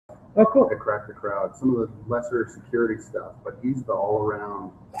Oh, cool. At Crack the Crowd. Some of the lesser security stuff, but he's the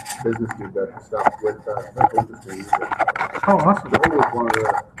all-around business dude that stuff with special interest in music. Oh, awesome. Joel was one of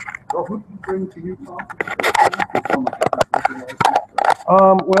the. Oh, who did you bring to Utah?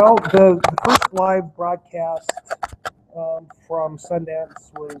 Well, the first live broadcast from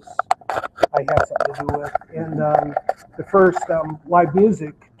Sundance was I had something to do with, and the first live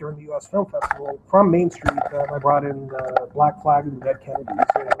music during the U.S. Film Festival from Main Street, I brought in Black Flag and the Dead Kennedys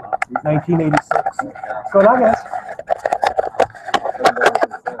in 1986. So now, guys.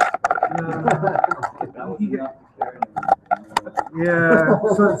 Yeah,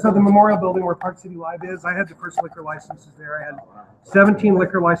 so the Memorial Building where Park City Live is, I had the first liquor licenses there. I had 17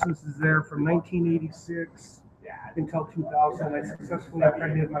 liquor licenses there from 1986 until 2000. I successfully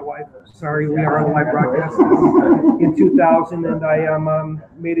impregnated my wife. Sorry, we are on live broadcast in 2000, and I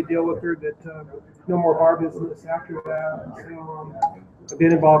made a deal with her that no more bar business after that. So I've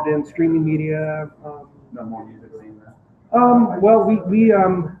been involved in streaming media. No more music scene. Well, we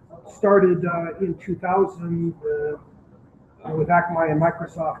started in 2000. With Akamai and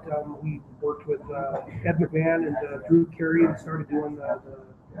Microsoft, we worked with Ed McMahon and Drew Carey and started doing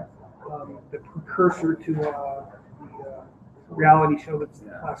the precursor to the reality show that's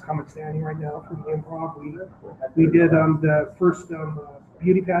Last Comic Standing right now from the Improv. We did the first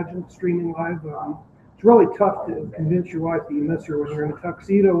beauty pageant streaming live. It's really tough to convince your wife that you miss her when you're in a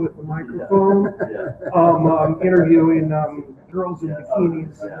tuxedo with a microphone, interviewing girls in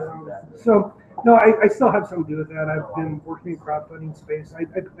bikinis. So. No, I still have something to do with that. I've been working in crowdfunding space. I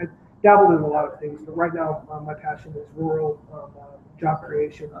dabbled in a lot of things, but right now my passion is rural job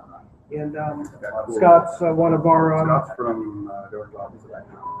creation. And Scott's one of our... Scott's from George Robinson.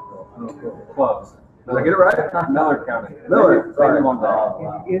 Close. Did I get it right? Miller County. Miller, sorry.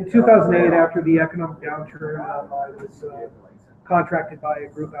 In 2008, after the economic downturn, I was contracted by a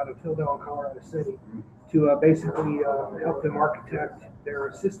group out of Hildale, Colorado City, to basically help them architect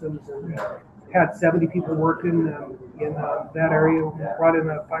their systems, and had 70 people working in that area. Brought in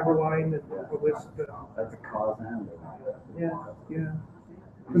a fiber line and a wisp. That's a cause and. Yeah.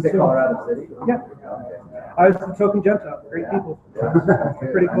 Is it Colorado City? Yeah. I was the token Gentile. Great people.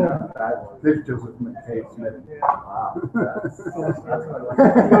 Pretty cool. This is Joseph McKay Smith.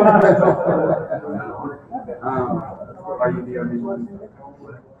 Are you the only one?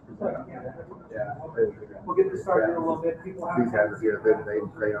 Yeah. We'll get this started in a little bit. People have these guys here that they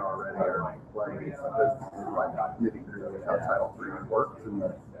already are playing. This is like nitty gritty how Title III works and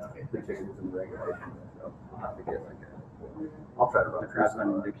the changes and regulations. So I'll have to get I'll try to run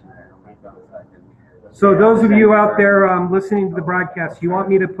a dictionary. So those of you out there listening to the broadcast, you want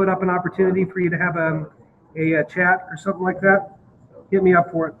me to put up an opportunity for you to have a chat or something like that? Hit me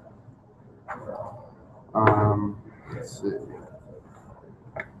up for it. Let's see.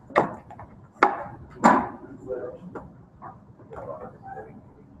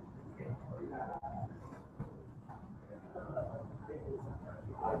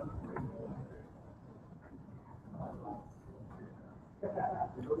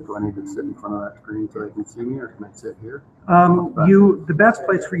 Do I need to sit in front of that screen so they can see me, or can I sit here? The best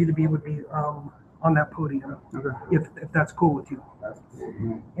place for you to be would be on that podium, okay. if that's cool with you. That's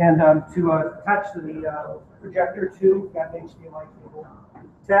cool. And to attach to the projector too, got an HDMI cable.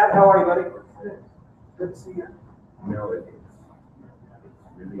 Tad, how are you, buddy? Good to see you. No, it's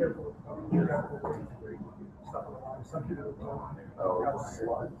really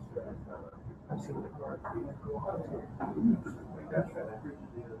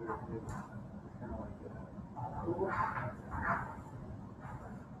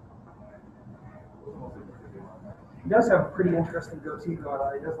He does have a pretty interesting goatee going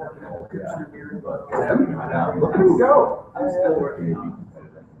on. He doesn't have the hipster beard, but look at him go. I'm still working.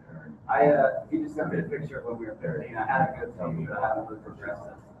 He just sent me a picture of when we were there. I had a good time, but I haven't really progressed.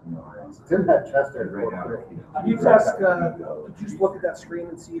 It's in that chest area right now. Can you test, just look at that screen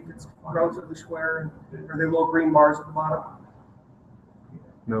and see if it's relatively square and are there little green bars at the bottom?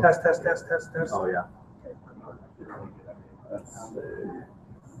 No. Test. Oh, yeah. That's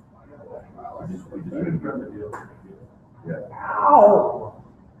Ow!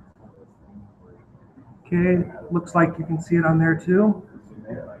 Okay, looks like you can see it on there too.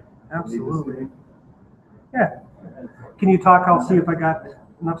 Absolutely. Yeah. Can you talk? I'll see if I got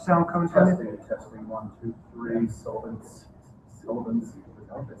enough sound coming from you. Testing 1, 2, 3. Sullivan's.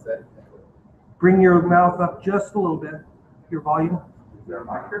 Bring your mouth up just a little bit. Your volume. Is there a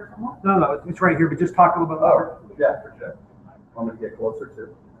mic here? No, it's right here, but just talk a little bit louder. Yeah, for sure. I'm going to get closer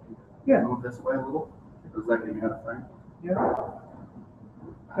too. Yeah. Move this way a little. Does that give you enough frame? Yeah.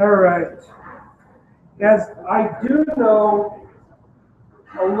 All right. As I do know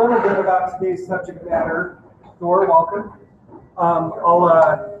a little bit about today's subject matter. Thor, welcome.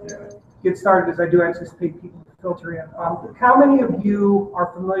 I'll get started as I do anticipate people to filter in. How many of you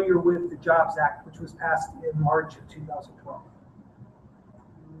are familiar with the Jobs Act, which was passed in March of 2012?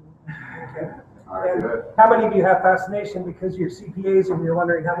 Okay. And how many of you have fascination because you're CPAs and you're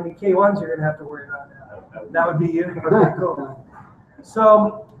wondering how many K1s you're going to have to worry about? That would be you. Okay, cool.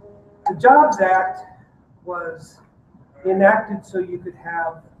 So the Jobs Act was enacted so you could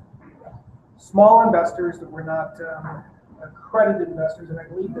have small investors that were not accredited investors, and I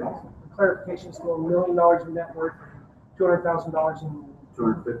believe that the clarification is still $1 million in net worth, $200,000 in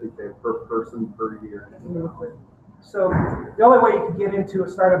 250K per person per year. So the only way you could get into a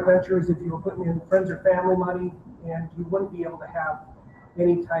startup venture is if you were putting in friends or family money, and you wouldn't be able to have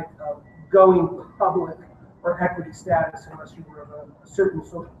any type of going public or equity status unless you were of a certain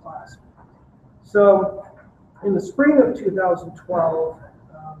social class. So in the spring of 2012,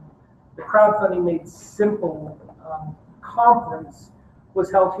 the crowdfunding made simple conference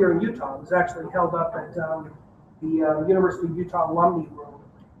was held here in Utah. It was actually held up at the University of Utah Alumni Room.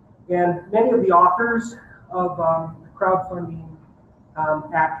 And many of the authors of the crowdfunding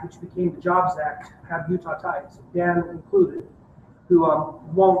act, which became the Jobs Act, have Utah ties, Dan included, who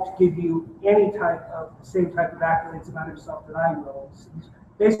won't give you any type of the same type of accolades about himself that I will. He's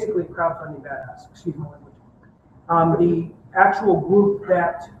basically a crowdfunding badass, excuse my language. The actual group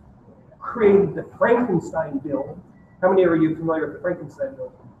that created the Frankenstein bill, how many of you familiar with the Frankenstein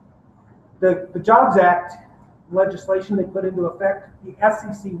bill? The Jobs Act legislation they put into effect, the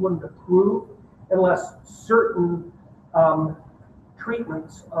SEC wouldn't approve unless certain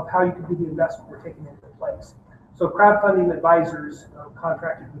treatments of how you could do the investment were taken into place. So crowdfunding advisors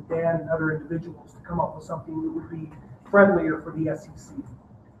contracted with Dan and other individuals to come up with something that would be friendlier for the SEC.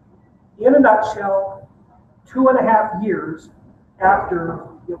 In a nutshell, 2.5 years after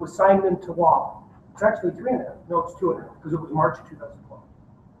it was signed into law, it's actually 3.5, no, it's 2.5, because it was March 2012.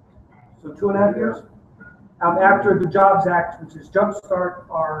 So 2.5 years after the Jobs Act, which is Jumpstart,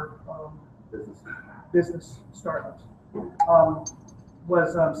 our business startups,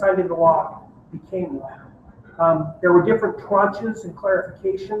 was signed into law, became law. There were different tranches and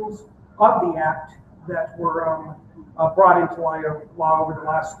clarifications of the act that were brought into law over the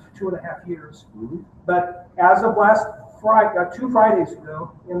last 2.5 years. Mm-hmm. But as of last Friday, 2 Fridays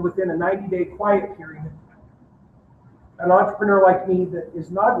ago, and within a 90-day quiet period, an entrepreneur like me that is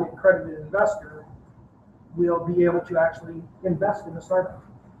not an accredited investor will be able to actually invest in a startup.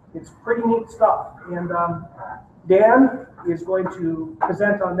 It's pretty neat stuff. And Dan is going to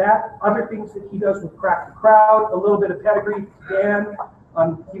present on that, other things that he does with Crack the Crowd, a little bit of pedigree. Dan,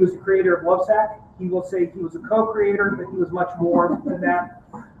 he was the creator of Lovesack. He will say he was a co-creator, but he was much more than that.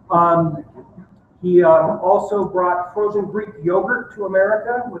 He also brought frozen Greek yogurt to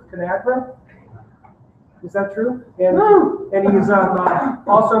America with Conagra. Is that true? And he's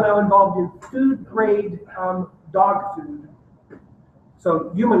also now involved in food grade dog food.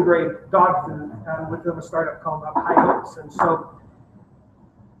 So human grade dog food within a startup called High Hopes. And so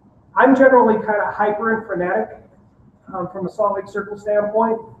I'm generally kind of hyper and frenetic from a Salt Lake Circle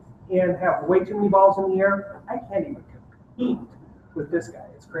standpoint and have way too many balls in the air. I can't even compete with this guy.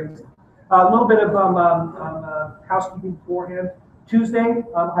 It's crazy. A little bit of housekeeping beforehand. Tuesday,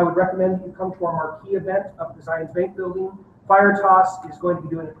 I would recommend that you come to our marquee event up at the Zions Bank building. Fire Toss is going to be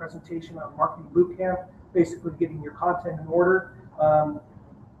doing a presentation on marketing boot camp, basically getting your content in order.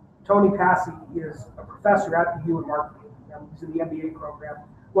 Tony Passy is a professor at the U in marketing. He's in the MBA program.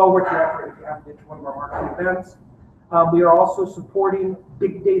 Well worth your effort if you haven't been to one of our marketing events. We are also supporting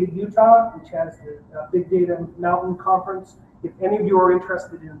Big Data Utah, which has the Big Data Mountain Conference. If any of you are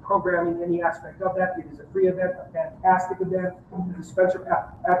interested in programming any aspect of that, it is a free event, a fantastic event at the Spencer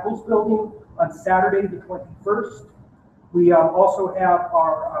Eccles building on Saturday the 21st. We also have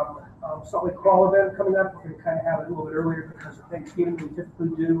our Salt Lake Crawl event coming up. We're going to kind of have it a little bit earlier because of Thanksgiving. We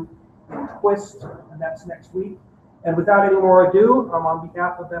typically do in Twist, and that's next week. And without any more ado, on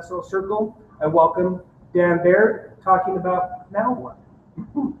behalf of SL Circle, I welcome Dan Baird talking about Now What.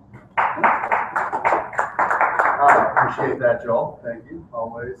 I appreciate that, Joel. Thank you.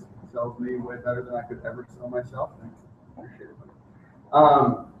 Always sells me way better than I could ever sell myself. Thanks. Appreciate it.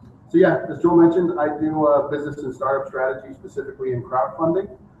 So yeah, as Joel mentioned, I do business and startup strategy, specifically in crowdfunding.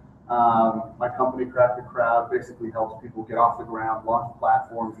 My company, Crack the Crowd, basically helps people get off the ground, launch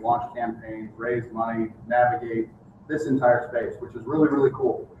platforms, launch campaigns, raise money, navigate this entire space, which is really, really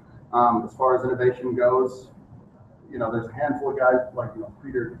cool. As far as innovation goes, you know, there's a handful of guys like,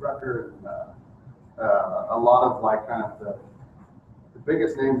 Peter Drucker and a lot of like kind of the the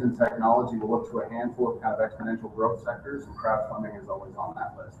biggest names in technology will look to a handful of kind of exponential growth sectors, and crowdfunding is always on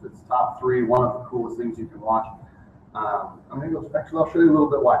that list. It's top 3, one of the coolest things you can watch. Actually, I'll show you a little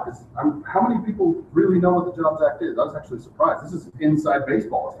bit why. Because how many people really know what the Jobs Act is? I was actually surprised. This is inside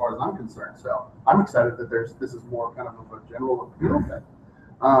baseball as far as I'm concerned. So I'm excited that this is more kind of a general appeal thing.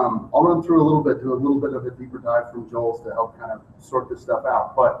 I'll run through a little bit, do a little bit of a deeper dive from Joel's to help kind of sort this stuff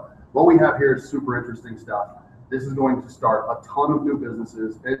out. But what we have here is super interesting stuff. This is going to start a ton of new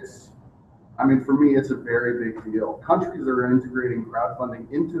businesses. For me, it's a very big deal. Countries that are integrating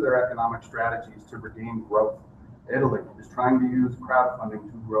crowdfunding into their economic strategies to regain growth. Italy is trying to use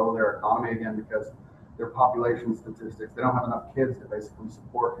crowdfunding to grow their economy again because their population statistics, they don't have enough kids to basically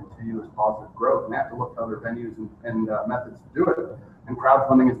support continuous positive growth, and they have to look to other venues and methods to do it, and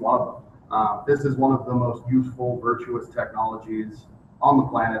crowdfunding is one of them. This is one of the most useful, virtuous technologies on the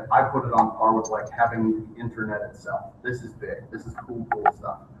planet. I put it on par with like having the internet itself. This is big. This is cool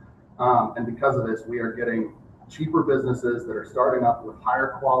stuff. And because of this, we are getting cheaper businesses that are starting up with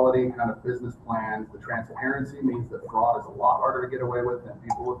higher quality kind of business plans. The transparency means that fraud is a lot harder to get away with than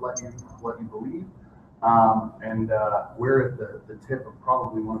people would let you believe. We're at the tip of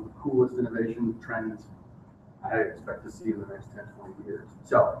probably one of the coolest innovation trends I expect to see in the next 10, 20 years.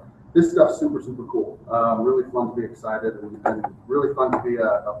 So this stuff's super, super cool. Really fun to be excited and really fun to be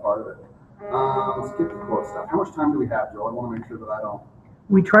a part of it. Let's get to the core stuff. How much time do we have, Joe? I want to make sure that I don't.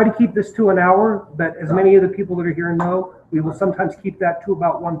 We try to keep this to an hour, but as many of the people that are here know, we will sometimes keep that to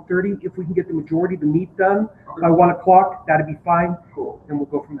about 1:30. If we can get the majority of the meat done by 1 o'clock, that'd be fine. Cool. And we'll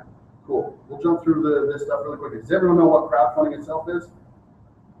go from there. Cool. We'll jump through this stuff really quick. Does everyone know what crowdfunding itself is?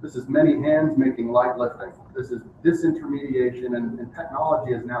 This is many hands making light lifting. This is disintermediation, and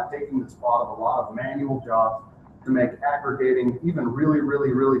technology is now taking the spot of a lot of manual jobs to make aggregating even really,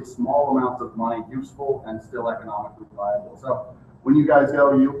 really, really small amounts of money useful and still economically viable. So when you guys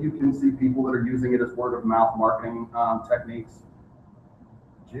go, you can see people that are using it as word of mouth marketing techniques.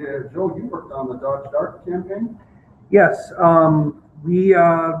 Joe, you worked on the Dodge Dart campaign? Yes, we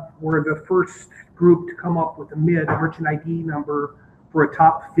were the first group to come up with a merchant ID number for a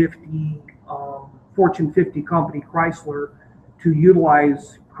top 50 Fortune 50 company, Chrysler, to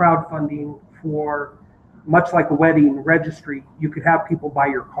utilize crowdfunding for, much like a wedding registry, you could have people buy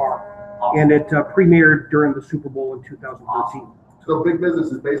your car. Awesome. And it premiered during the Super Bowl in 2013. Awesome. So big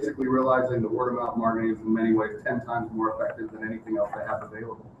business is basically realizing that word of mouth marketing is in many ways 10 times more effective than anything else they have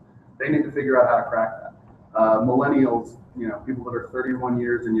available. They need to figure out how to crack that. Millennials, people that are 31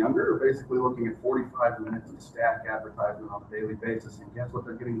 years and younger, are basically looking at 45 minutes of static advertisement on a daily basis. And guess what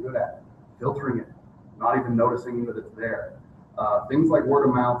they're getting good at? Filtering it, not even noticing that it's there. Things like word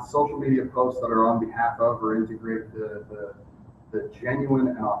of mouth, social media posts that are on behalf of or integrate the genuine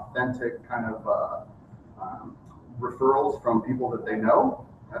and authentic kind of referrals from people that they know.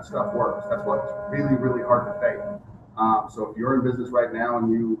 That stuff works. That's what's really, really hard to fake. So if you're in business right now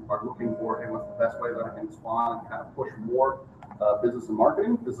and you are looking for, hey, what's the best way that I can spawn and kind of push more business and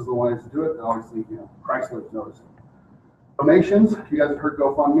marketing, this is the way to do it. And obviously, Chrysler's noticing. Donations, you guys have heard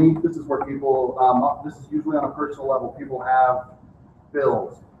GoFundMe. This is where people, this is usually on a personal level, people have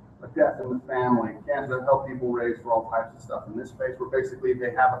bills, a death in the family, cancer, help people raise for all types of stuff. In this space, where basically they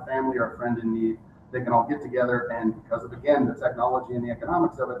have a family or a friend in need, they can all get together, and because of, again, the technology and the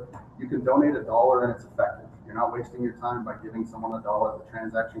economics of it, you can donate $1 and it's effective. You're not wasting your time by giving someone $1. The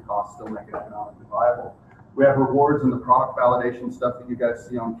transaction costs still make it economically viable. We have rewards and the product validation stuff that you guys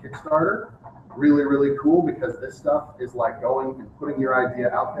see on Kickstarter. Really, really cool, because this stuff is like going and putting your idea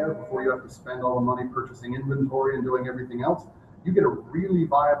out there before you have to spend all the money purchasing inventory and doing everything else. You get a really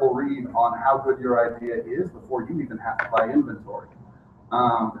viable read on how good your idea is before you even have to buy inventory.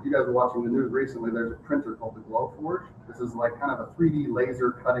 If you guys are watching the news recently, there's a printer called the Glowforge. This is like kind of a 3D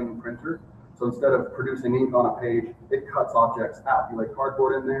laser cutting printer. So instead of producing ink on a page, it cuts objects out. You lay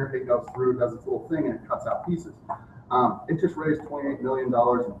cardboard in there, it goes through, does its little thing, and it cuts out pieces. It just raised $28 million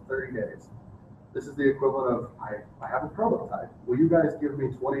in 30 days. This is the equivalent of, I have a prototype. Will you guys give me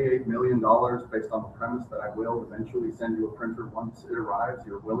 $28 million based on the premise that I will eventually send you a printer once it arrives?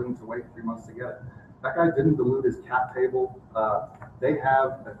 You're willing to wait 3 months to get it? That guy didn't dilute his cap table. They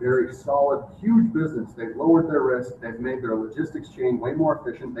have a very solid, huge business. They've lowered their risk. They've made their logistics chain way more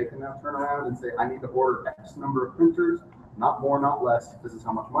efficient. They can now turn around and say, I need to order X number of printers, not more, not less. This is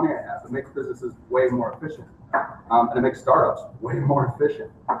how much money I have. It makes businesses way more efficient. And it makes startups way more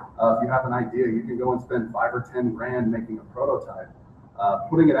efficient. If you have an idea, you can go and spend 5 or 10 grand making a prototype,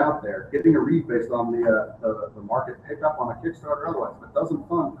 putting it out there, getting a read based on the market pickup on a Kickstarter. Otherwise, if it doesn't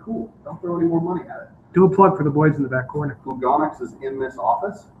fund, cool. Don't throw any more money at it. Do a plug for the boys in the back corner. Lugonix is in this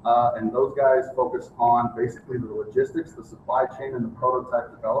office, and those guys focus on basically the logistics, the supply chain, and the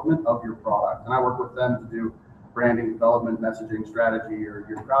prototype development of your product. And I work with them to do branding, development, messaging, strategy, or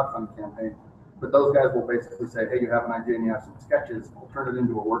your crowdfunding campaign. But those guys will basically say, hey, you have an idea and you have some sketches, we'll turn it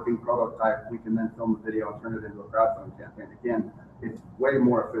into a working prototype. We can then film the video and turn it into a crowdfunding campaign. Again, it's way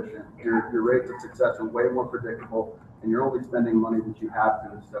more efficient. Your rates of success are way more predictable, and you're only spending money that you have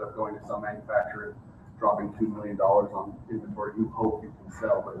to instead of going to some manufacturer dropping $2 million on inventory you hope you can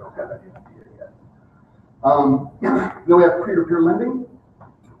sell, but don't have any idea yet. Then we have peer-to-peer lending,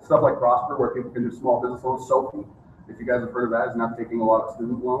 stuff like Prosper, where people can do small business loans. Sophie, if you guys have heard of that, is now taking a lot of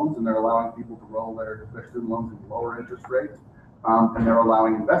student loans, and they're allowing people to roll their student loans into lower interest rates, and they're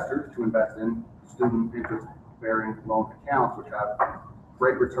allowing investors to invest in student interest-bearing loan accounts, which have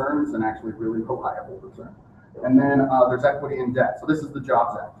great returns and actually really reliable returns. And then there's equity in debt. So this is the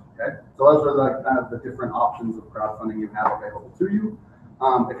Jobs Act. Okay, so those are like kind of the different options of crowdfunding you have available to you.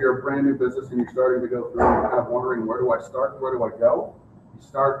 If you're a brand new business and you're starting to go through and you're kind of wondering, where do I start? Where do I go? You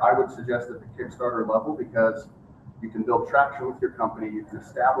start, I would suggest, at the Kickstarter level, because you can build traction with your company. You can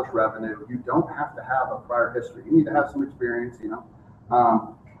establish revenue. You don't have to have a prior history. You need to have some experience, you know.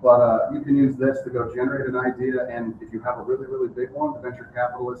 But you can use this to go generate an idea, and if you have a really, really big one, the venture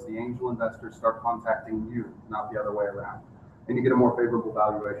capitalists, the angel investors start contacting you, not the other way around. And you get a more favorable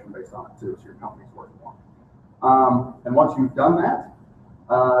valuation based on it too, so your company's worth more. And once you've done that,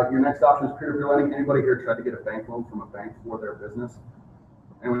 your next option is peer-to-peer lending. Anybody here tried to get a bank loan from a bank for their business?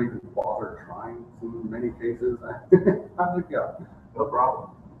 Anyone even bother trying in many cases? How'd it go? No problem.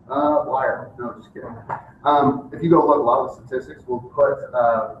 Liar. No, just kidding. If you go look, a lot of the statistics will put,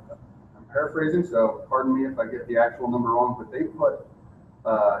 I'm paraphrasing, so pardon me if I get the actual number wrong, but they put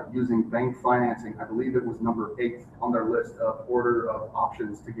using bank financing, I believe it was number 8 on their list of order of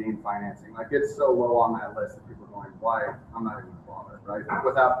options to gain financing. Like, it's so low on that list that people are going, why? I'm not even bothered, right?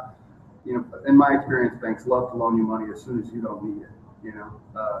 Without, you know, in my experience, banks love to loan you money as soon as you don't need it, you know,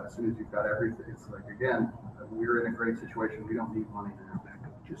 as soon as you've got everything. It's like, again, we're in a great situation. We don't need money now.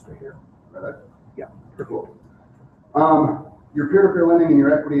 Just right here. Right? Yeah. Cool. Your peer-to-peer lending and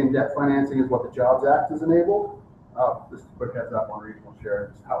your equity and debt financing is what the Jobs Act has enabled. Just a quick heads up on regional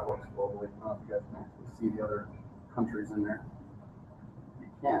share, just how it works globally. I don't know if you guys can actually see the other countries in there. You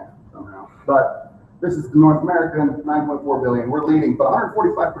can somehow. But this is North America, 9.4 billion. We're leading, but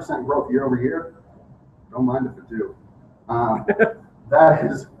 145% growth year over year. Don't mind if it do. That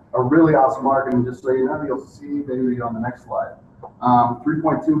is a really awesome market. And just so you know, you'll see maybe on the next slide.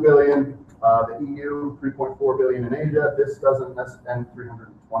 3.2 billion, the EU, 3.4 billion in Asia. This doesn't end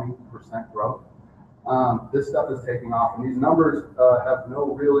 320% growth. This stuff is taking off, and these numbers have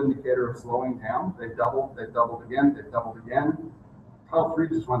no real indicator of slowing down. They've doubled again, they've doubled again. Title 3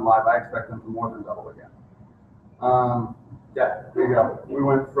 just went live. I expect them to more than double again. Yeah, there you go. We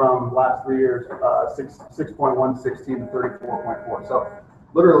went from last 3 years, 6.1, 16 to 34.4. So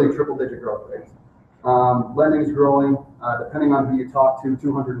literally triple-digit growth rates. Lending is growing. Depending on who you talk to,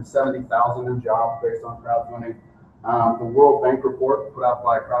 270,000 new jobs based on crowdfunding. The World Bank report put out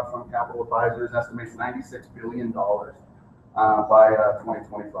by Crowdfund Capital Advisors estimates $96 billion by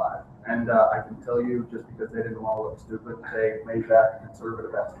 2025. And I can tell you, just because they didn't want to look stupid, they made that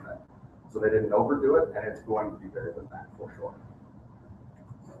conservative estimate. So they didn't overdo it, and it's going to be bigger than that for sure.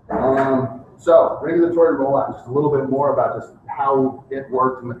 So regulatory rollout, just a little bit more about just how it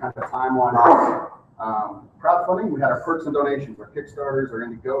worked and the kind of timeline. Crowdfunding, we had our perks and donations, our Kickstarters, our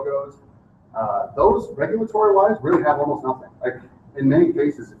Indiegogos. Those regulatory-wise really have almost nothing. Like, in many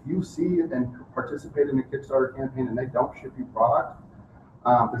cases, if you see and participate in a Kickstarter campaign and they don't ship you product,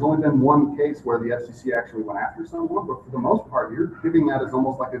 there's only been one case where the FCC actually went after someone, but for the most part, you're giving that as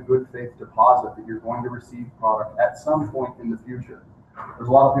almost like a good faith deposit that you're going to receive product at some point in the future. There's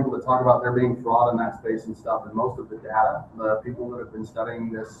a lot of people that talk about there being fraud in that space and stuff, and most of the data, the people that have been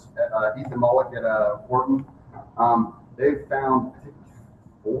studying this, Ethan Mullick at Wharton, they've found, I think,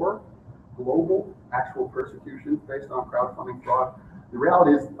 4 global actual persecutions based on crowdfunding fraud. The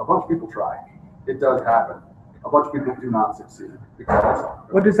reality is a bunch of people try. It does happen. A bunch of people do not succeed. Because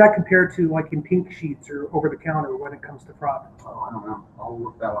what does that compare to, like in pink sheets or over the counter when it comes to fraud? Oh, I don't know. I'll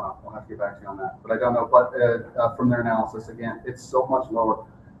look that one up. I'll have to get back to you on that. But I don't know. But from their analysis, again, it's so much lower.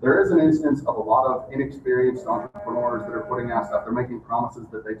 There is an instance of a lot of inexperienced entrepreneurs that are putting out stuff. They're making promises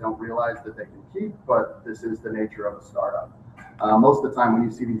that they don't realize that they can keep, but this is the nature of a startup. Most of the time when you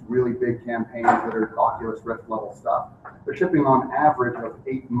see these really big campaigns that are Oculus Rift level stuff, they're shipping on average of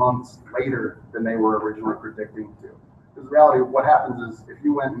 8 months later than they were originally predicting to. Because the reality, what happens is if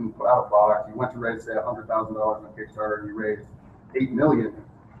you went and put out a product, you went to raise, say, $100,000 on Kickstarter, and you raised $8 million,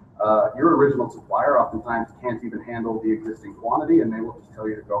 your original supplier oftentimes can't even handle the existing quantity, and they will just tell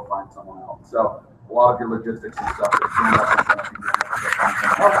you to go find someone else. So a lot of your logistics and stuff that's going up in front of you,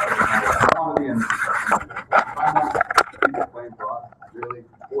 quantity and people claim fraud. Really,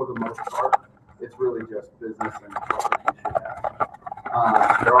 for the most part, it's really just business and what you should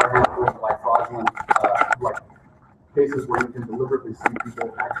have. There are handfuls of like fraudulent, like cases where you can deliberately see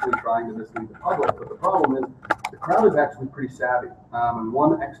people actually trying to mislead the public, but the problem is the crowd is actually pretty savvy. And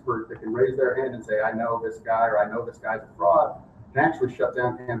one expert that can raise their hand and say, I know this guy, or I know this guy's a fraud, can actually shut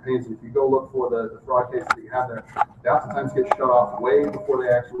down campaigns. And if you go look for the fraud cases that you have there, they oftentimes get shut off way before they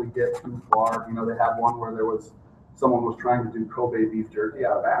actually get too far. You know, they had one where someone was trying to do Kobe beef jerky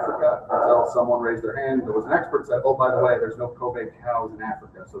out of Africa until someone raised their hand. There was an expert said, oh, by the way, there's no Kobe cows in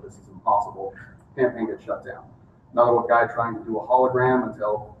Africa, so this is impossible. Campaign gets shut down. Another guy trying to do a hologram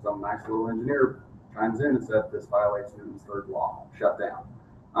until some nice little engineer chimes in and said this violates Newton's third law. Shut down.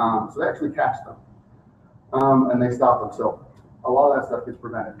 So they actually catch them, and they stop them. So a lot of that stuff gets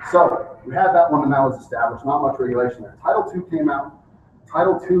prevented. So we had that one, and that was established. Not much regulation there. Title II came out.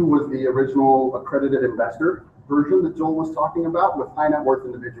 Title II was the original accredited investor version that Joel was talking about with high net worth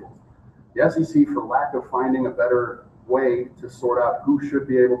individuals. The SEC, for lack of finding a better way to sort out who should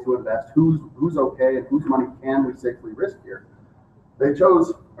be able to invest, who's okay, and whose money can we safely risk here, they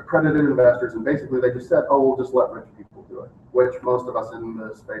chose accredited investors, and basically they just said, oh, we'll just let rich people do it, which most of us in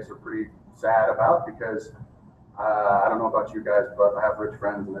the space are pretty sad about, because I don't know about you guys, but I have rich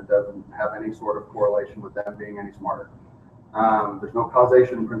friends, and it doesn't have any sort of correlation with them being any smarter. There's no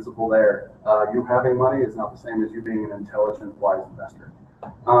causation principle there. You having money is not the same as you being an intelligent, wise investor.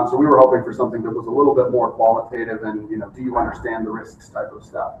 So we were hoping for something that was a little bit more qualitative and, you know, do you understand the risks type of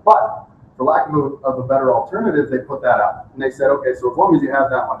stuff. But for lack of a better alternative, they put that out. And they said, okay, so as long as you have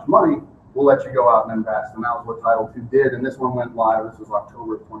that much money, we'll let you go out and invest. And that was what Title II did. And this one went live. This was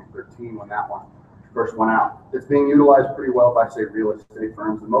October of 2013 when that one first went out. It's being utilized pretty well by, say, real estate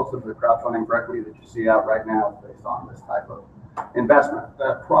firms. And most of the crowdfunding for equity that you see out right now is based on this type of investment.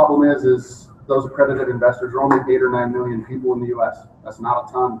 The problem is those accredited investors are only 8 or 9 million people in the U.S. That's not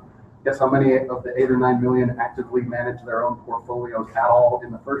a ton. Guess how many of the 8 or 9 million actively manage their own portfolios at all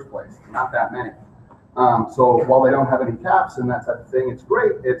in the first place? Not that many. So while they don't have any caps and that type of thing, it's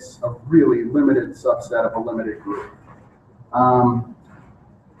great. It's a really limited subset of a limited group. Title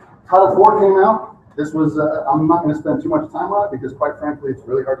IV came out. This was, I'm not going to spend too much time on it because, quite frankly, it's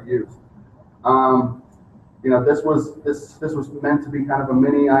really hard to use. You know, this was meant to be kind of a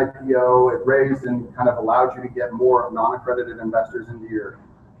mini IPO. It raised and kind of allowed you to get more non-accredited investors into your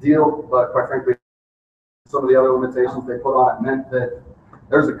deal. But quite frankly, some of the other limitations they put on it meant that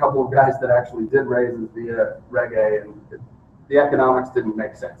there's a couple of guys that actually did raises via Reg A, and the economics didn't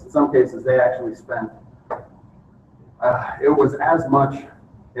make sense. In some cases, they actually spent, it was as much,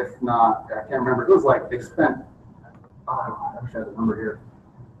 if not, I can't remember, it was like they spent, I wish I had the number here.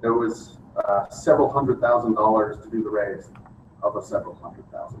 It was several $100,000 to do the raise of a several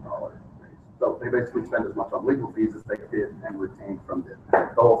 $100,000 raise. So they basically spent as much on legal fees as they did and retained from the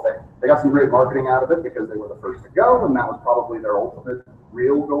whole thing. They got some great marketing out of it because they were the first to go, and that was probably their ultimate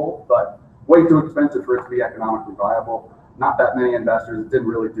real goal, but way too expensive for it to be economically viable. Not that many investors. It didn't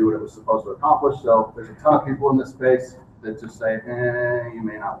really do what it was supposed to accomplish. So there's a ton of people in this space that just say, you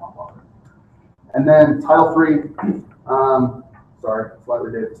may not want water. And then Title III, sorry,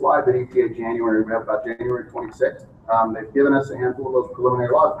 slightly dated slide, but EPA January, we have about January 26th. They've given us a handful of those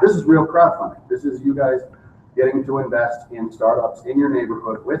preliminary laws. This is real crowdfunding. This is you guys getting to invest in startups in your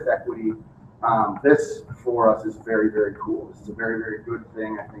neighborhood with equity. This, for us, is very, very cool. This is a very, very good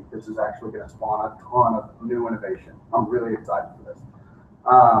thing. I think this is actually going to spawn a ton of new innovation. I'm really excited for this.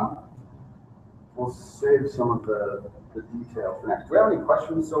 We'll save some of the details for next. Do we have any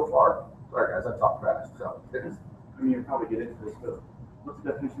questions so far? Sorry, guys, I talked fast. So, I mean, you'll probably get into this, but what's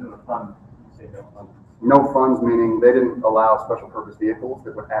the definition of a fund? You say no funds. No funds, meaning they didn't allow special purpose vehicles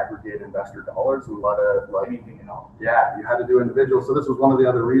that would aggregate investor dollars and let anything at all. Yeah, you had to do individual. So this was one of the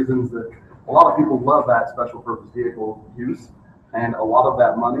other reasons that a lot of people love that special purpose vehicle use, and a lot of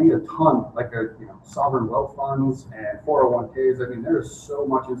that money, a ton, like sovereign wealth funds and 401ks. I mean, there is so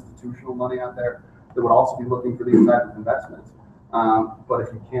much institutional money out there that would also be looking for these types of investments. But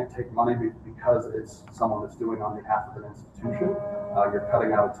if you can't take money because it's someone that's doing on behalf of an institution, you're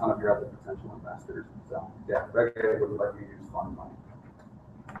cutting out a ton of your other potential investors. So yeah, regulator would let you use fund money.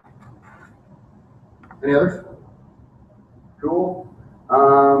 Any others? Cool.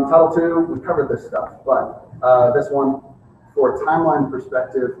 Title II, we covered this stuff, but this one, for a timeline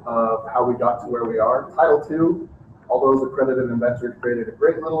perspective of how we got to where we are, Title II, all those accredited investors created a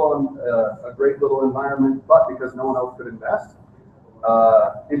great little environment, but because no one else could invest,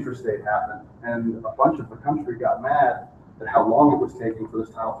 interstate happened, and a bunch of the country got mad at how long it was taking for this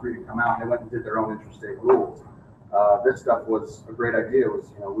Title III to come out, and they went and did their own interstate rules. This stuff was a great idea. It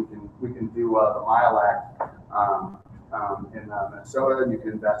was, we can do the Mile Act in Minnesota, and you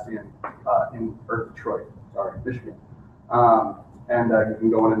can invest or Detroit, Michigan. And you can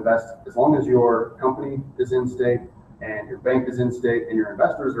go and invest as long as your company is in state and your bank is in state and your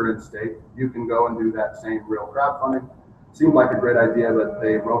investors are in state. You can go and do that same real crowdfunding. Seemed like a great idea, but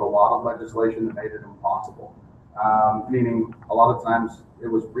they wrote a lot of legislation that made it impossible. Meaning a lot of times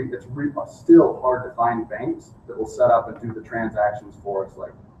it's still hard to find banks that will set up and do the transactions for us.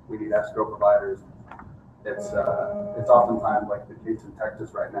 Like, we need escrow providers. It's oftentimes like the case in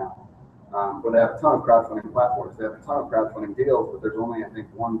Texas right now, where they have a ton of crowdfunding platforms. They have a ton of crowdfunding deals, but there's only, I think,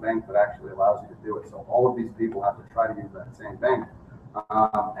 one bank that actually allows you to do it. So all of these people have to try to use that same bank.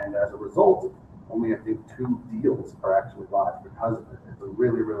 And as a result, only, I think, 2 deals are actually live because of it. It's a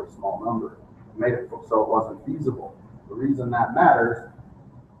really, really small number. It made it so it wasn't feasible. The reason that matters,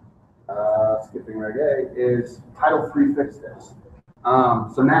 skipping Reg A, is Title III fixed this.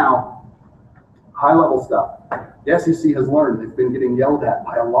 So now, high-level stuff. The SEC has learned they've been getting yelled at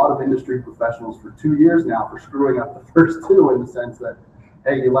by a lot of industry professionals for 2 years now for screwing up the first 2, in the sense that,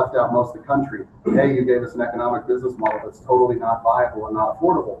 hey, you left out most of the country. Hey, you gave us an economic business model that's totally not viable and not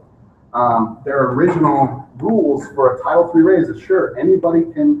affordable. Their original rules for a Title III raise is, sure, anybody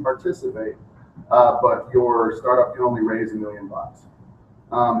can participate, but your startup can only raise $1 million.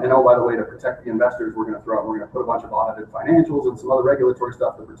 And oh, by the way, to protect the investors, we're going to put a bunch of audited financials and some other regulatory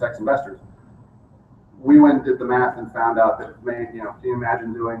stuff that protects investors. We went and did the math and found out that it made, can you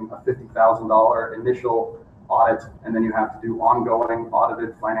imagine doing a $50,000 initial audit, and then you have to do ongoing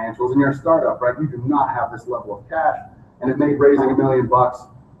audited financials, and you're a startup, right? You do not have this level of cash, and it made raising $1 million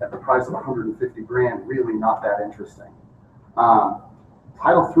at the price of 150 grand really not that interesting.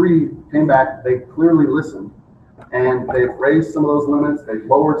 Title III came back, they clearly listened, and they've raised some of those limits, they've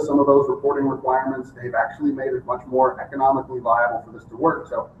lowered some of those reporting requirements, they've actually made it much more economically viable for this to work.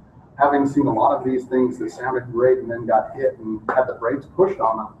 So having seen a lot of these things that sounded great and then got hit and had the brakes pushed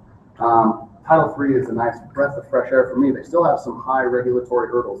on them, Title III is a nice breath of fresh air for me. They still have some high regulatory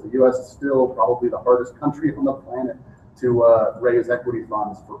hurdles. The U.S. is still probably the hardest country on the planet to raise equity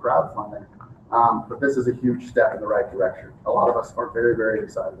funds for crowdfunding. But this is a huge step in the right direction. A lot of us are very, very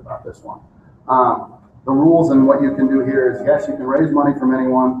excited about this one. The rules and what you can do here is, yes, you can raise money from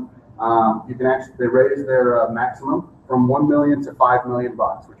anyone. You can actually, they raise their maximum from 1 million to 5 million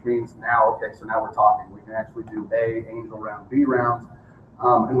bucks, which means now, okay, so now we're talking. We can actually do A, angel round, B rounds,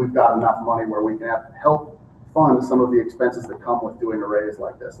 and we've got enough money where we can help fund some of the expenses that come with doing a raise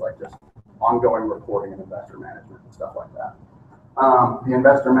like this, like just ongoing reporting and investor management and stuff like that. The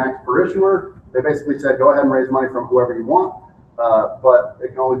investor max per issuer, they basically said, go ahead and raise money from whoever you want, but it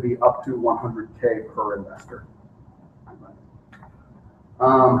can only be up to 100K per investor.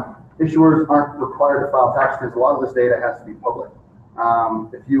 Issuers aren't required to file tax returns. A lot of this data has to be public.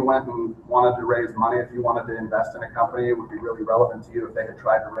 If you went and wanted to raise money, if you wanted to invest in a company, it would be really relevant to you if they had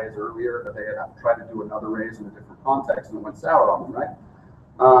tried to raise earlier, that they had tried to do another raise in a different context and it went sour on them, right?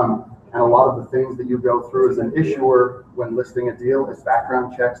 And a lot of the things that you go through as an issuer when listing a deal is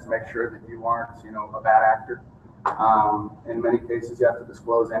background checks to make sure that you aren't, a bad actor. In many cases, you have to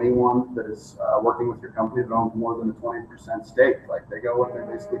disclose anyone that is working with your company that owns more than a 20% stake. Like, they go and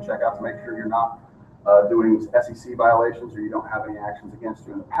they basically check out to make sure you're not doing SEC violations or you don't have any actions against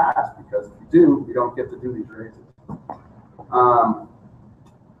you in the past, because if you do, you don't get to do these raises.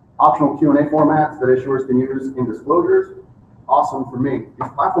 Optional Q&A formats that issuers can use in disclosures. Awesome for me.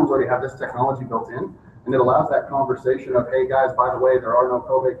 These platforms already have this technology built in, and it allows that conversation of, hey guys, by the way, there are no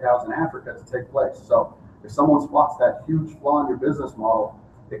COVID cows in Africa to take place. So if someone spots that huge flaw in your business model,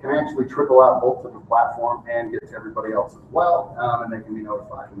 it can actually trickle out both to the platform and get to everybody else as well, and they can be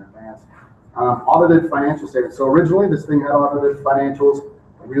notified in advance. Audited financial statements. So originally this thing had audited financials,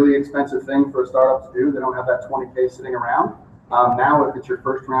 a really expensive thing for a startup to do. They don't have that 20K sitting around. Now if it's your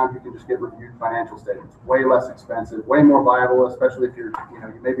first round, you can just get reviewed financial statements. Way less expensive, way more viable, especially if you're,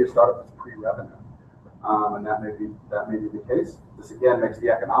 you may be a startup that's pre-revenue. And that may be the case. This again makes the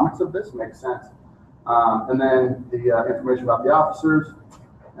economics of this make sense. And then the information about the officers,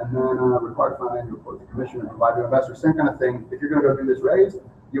 and then required to file an annual report to the commission and provide to investors. Same kind of thing. If you're going to go do this raise,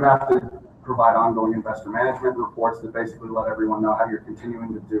 you have to provide ongoing investor management reports that basically let everyone know how you're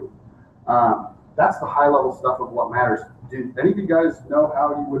continuing to do. That's the high level stuff of what matters. Do any of you guys know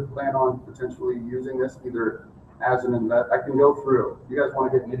how you would plan on potentially using this, either as an investor? I can go through. If you guys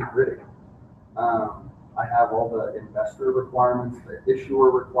want to get nitty gritty, I have all the investor requirements, the issuer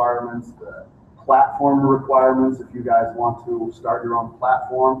requirements, the platform requirements if you guys want to start your own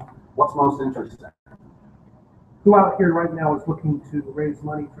platform. What's most interesting? Who out here right now is looking to raise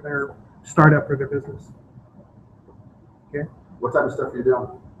money for their startup or their business? Okay. What type of stuff are you doing?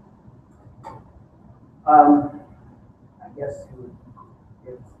 I guess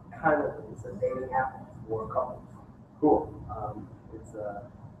it's a dating app for couples. Cool. It's a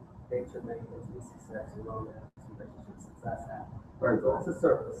nature maintenance, easy sex, and romance, relationship success app. Very So cool. it's a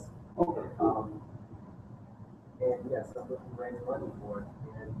service. Okay. And yes, I'm looking to raise money for it,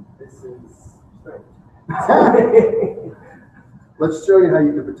 and this is strange. Let's show you how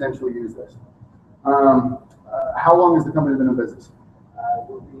you could potentially use this. How long has the company been in business?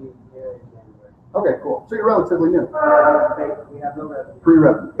 We'll be here in January. Okay, cool. So you're relatively new. We have no revenue.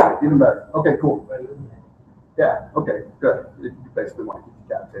 Pre-revenue, even better. Okay, cool. Ready to pay. Yeah, okay, good. You basically want to keep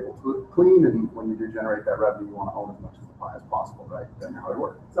your cap table clean, and when you do generate that revenue, you want to own as much of the pie as possible, right? That's how it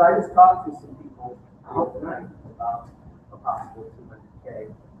works. So I just talked to some people tonight about a possible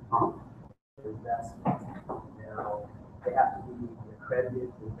 200K investment. Now, they have to be an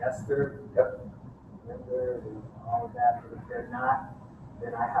accredited investor, member, and all of that. But if they're not,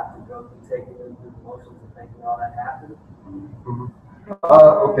 then I have to go through taking them through the motions of making all that happen.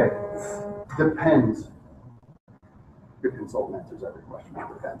 Okay, depends. Good consultant answers every question. It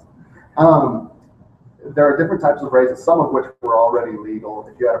depends. There are different types of raises, some of which were already legal.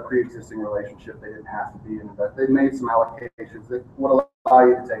 If you had a pre-existing relationship, they didn't have to be an investor. They made some allocations that would allow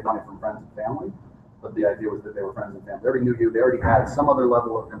you to take money from friends and family, but the idea was that they were friends and family. They already knew you. They already had some other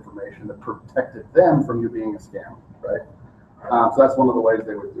level of information that protected them from you being a scam, right? So that's one of the ways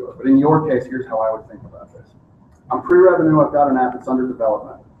they would do it. But in your case, here's how I would think about this. I'm pre-revenue. I've got an app that's under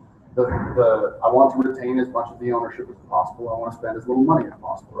development. I want to retain as much of the ownership as possible. I want to spend as little money as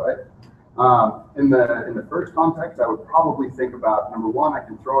possible, right? In the first context, I would probably think about, number one, I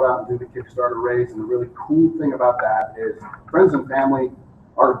can throw it out and do the Kickstarter raise. And the really cool thing about that is friends and family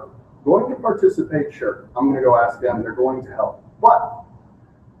are going to participate, sure. I'm going to go ask them. They're going to help. But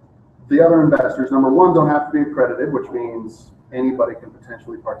the other investors, number one, don't have to be accredited, which means anybody can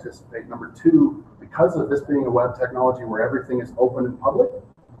potentially participate. Number two, because of this being a web technology where everything is open and public,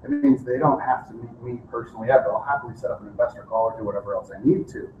 it means they don't have to meet me personally ever. I'll happily set up an investor call or do whatever else I need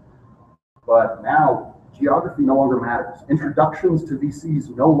to. But now, geography no longer matters. Introductions to VCs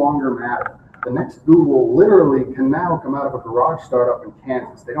no longer matter. The next Google literally can now come out of a garage startup in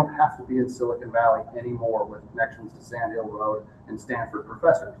Kansas. They don't have to be in Silicon Valley anymore with connections to Sand Hill Road and Stanford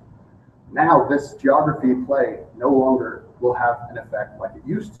professors. Now, this geography play no longer will have an effect like it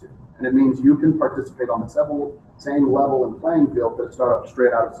used to. And it means you can participate on the same level and playing field that a startup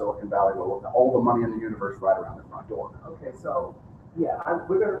straight out of Silicon Valley will with all the money in the universe right around the front door. Okay, so yeah,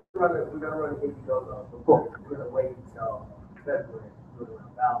 we're gonna run Indiegogo. Cool. We're gonna wait until February,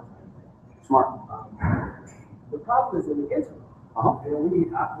 around Valentine's Day. Smart. The problem is in the interim. And we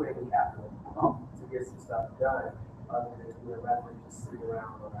need operating capital to get some stuff done. Other than rather than just sitting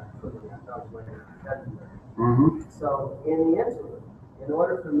around on our foot and our thumbs waiting for February. So in the interim, in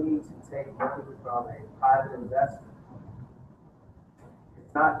order for me to take money from a private investor,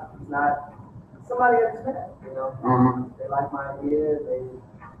 it's not somebody understands, you know. They like my idea.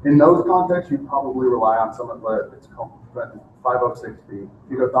 In those contexts, you probably rely on some of the, it's called 506B. If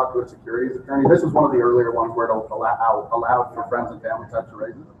you go talk to a securities attorney, this was one of the earlier ones where it'll allow for friends and family types of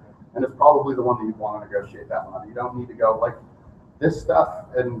raises. And it's probably the one that you'd want to negotiate that one on. You don't need to go like this stuff,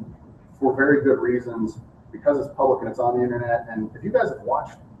 and for very good reasons, because it's public and it's on the internet. And if you guys have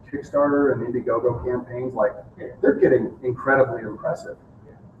watched Kickstarter and Indiegogo campaigns, like they're getting incredibly impressive.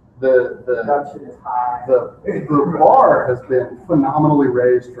 The production is high. The bar has been phenomenally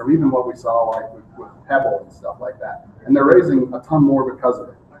raised from even what we saw like with Pebble and stuff like that. And they're raising a ton more because of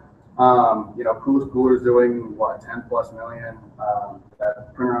it. You know, Coolest Cooler's doing what, 10+ million.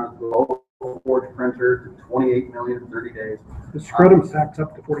 That printer, the Forge printer, to 28 million in 30 days. The Scrotum Sack's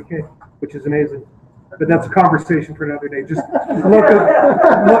up to 40K, which is amazing. But that's a conversation for another day. Just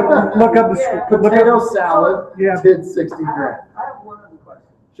look up the potato salad. Yeah. Did 60 grand. I have one other question.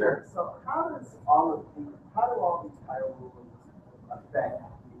 Sure. So how do all these title rulings affect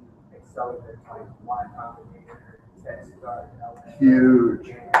the accelerator type Y Combinator, Techstart,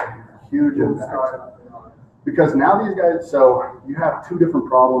 Huge impact. Because now these guys, so you have two different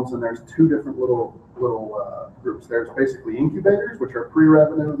problems, and there's two different little groups. There's basically incubators, which are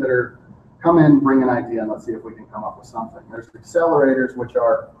pre-revenue that are come in, bring an idea, and let's see if we can come up with something. There's accelerators, which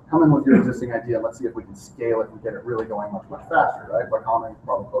are come in with your existing idea, let's see if we can scale it and get it really going much faster, right? Like Common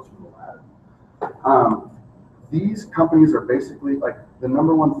probably closer to the latter. These companies are basically like the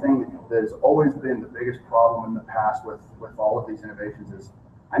number one thing that has always been the biggest problem in the past with all of these innovations is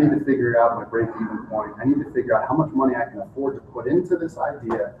I need to figure out my break-even point. I need to figure out how much money I can afford to put into this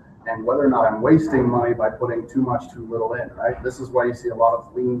idea and whether or not I'm wasting money by putting too much, too little in, right? This is why you see a lot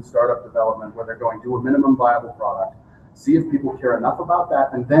of lean startup development where they're going to a minimum viable product, see if people care enough about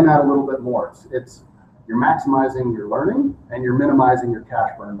that, and then add a little bit more. It's you're maximizing your learning and you're minimizing your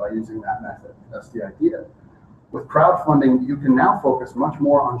cash burn by using that method. That's the idea. With crowdfunding, you can now focus much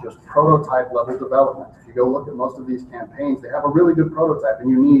more on just prototype level development. If you go look at most of these campaigns, they have a really good prototype, and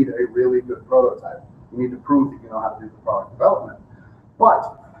you need a really good prototype. You need to prove that you know how to do the product development. But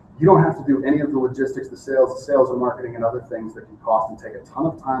you don't have to do any of the logistics, the sales and marketing and other things that can cost and take a ton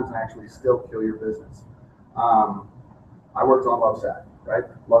of time and actually still kill your business. I worked on Lovesac, right?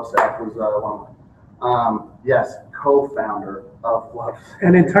 Lovesac was one of them. Yes, co-founder of Lovesac.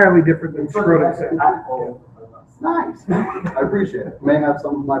 And entirely different than Scrotum. Nice. I appreciate it. May have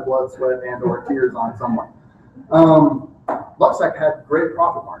some of my blood, sweat, and or tears on someone. Lovesac had great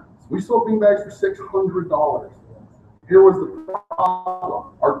profit margins. We sold beanbags for $600. Here was the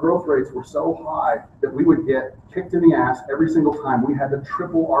problem. Our growth rates were so high that we would get kicked in the ass every single time. We had to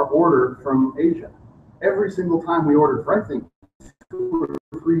triple our order from Asia. Every single time we ordered for, I think, 2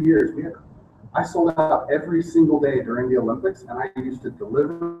 or 3 years. I sold out every single day during the Olympics, and I used to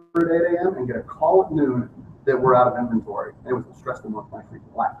deliver at 8 a.m. and get a call at noon that we're out of inventory. It was a stressful month of my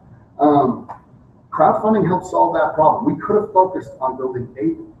freaking life. Crowdfunding helped solve that problem. We could have focused on building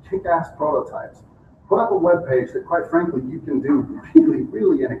 8 kick-ass prototypes, put up a web page that, quite frankly, you can do really,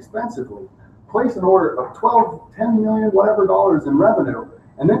 really inexpensively, place an order of 12, 10 million, whatever dollars in revenue,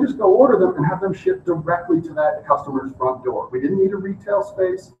 and then just go order them and have them shipped directly to that customer's front door. We didn't need a retail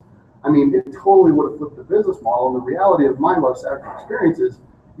space. I mean, it totally would have flipped the business model. And the reality of my Lovesac experience is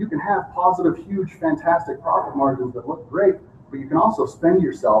you can have positive, huge, fantastic profit margins that look great, but you can also spend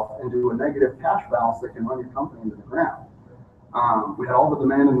yourself into a negative cash balance that can run your company into the ground. We had all the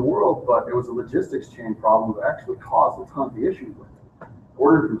demand in the world, but it was a logistics chain problem that actually caused a ton of the issues with it.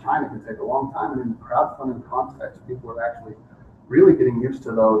 Ordering from China can take a long time, and in the crowdfunding context, people are actually really getting used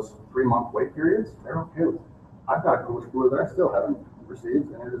to those 3-month wait periods. They're okay with it. I've got a cooler that I still haven't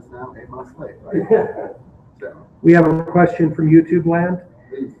received, and it is now 8 months late. Right? So. We have a question from YouTube land.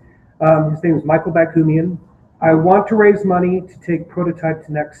 His name is Michael Bakumian. I want to raise money to take prototype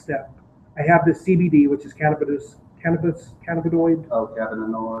to next step. I have the CBD, which is cannabinoid. Oh,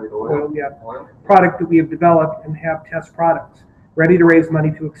 cannabinoid oil. Yeah. Product that we have developed and have test products ready to raise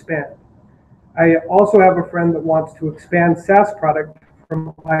money to expand. I also have a friend that wants to expand SaaS product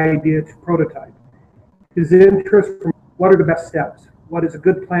from idea to prototype. His interest from what are the best steps? What is a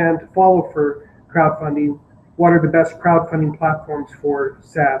good plan to follow for crowdfunding? What are the best crowdfunding platforms for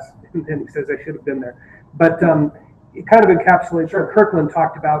SaaS? And then he says I should have been there. But it kind of encapsulates what Kirkland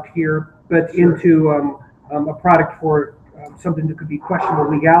talked about here, but into a product for something that could be questionable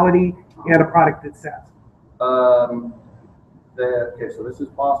legality and a product that's SaaS. Okay, so this is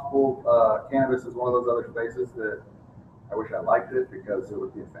possible. Cannabis is one of those other spaces that I wish I liked it because it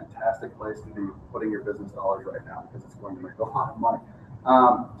would be a fantastic place to be putting your business dollars right now because it's going to make a lot of money.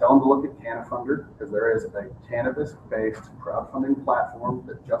 Tell them to look at CannaFunder because there is a cannabis-based crowdfunding platform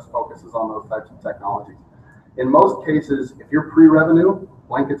that just focuses on those types of technologies. In most cases, if you're pre-revenue,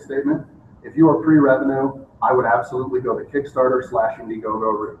 blanket statement, if you are pre-revenue, I would absolutely go to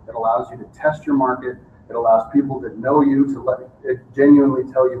Kickstarter/Indiegogo route. It allows you to test your market. It allows people that know you to let it genuinely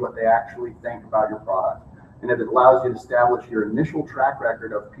tell you what they actually think about your product. And it allows you to establish your initial track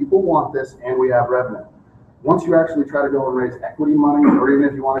record of people want this and we have revenue. Once you actually try to go and raise equity money, or even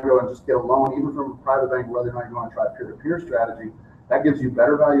if you want to go and just get a loan, even from a private bank, whether or not you want to try a peer-to-peer strategy, that gives you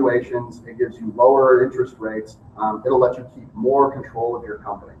better valuations. It gives you lower interest rates. It'll let you keep more control of your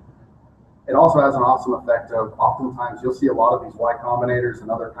company. It also has an awesome effect of oftentimes you'll see a lot of these Y Combinators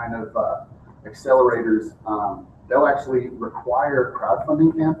and other kind of accelerators. They'll actually require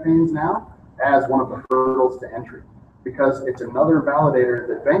crowdfunding campaigns now as one of the hurdles to entry because it's another validator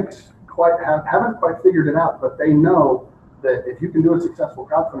that banks haven't quite figured it out, but they know that if you can do a successful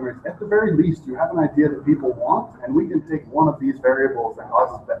crowdfunding raise, at the very least, you have an idea that people want, and we can take one of these variables that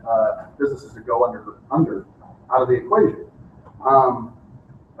causes businesses to go under out of the equation.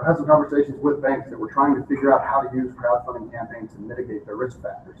 I've had some conversations with banks that were trying to figure out how to use crowdfunding campaigns to mitigate their risk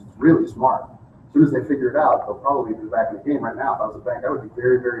factors. It's really smart. As soon as they figure it out, they'll probably be back in the game right now. If I was a bank, I would be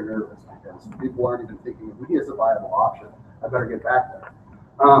very, very nervous because people aren't even thinking of me as a viable option. I better get back there.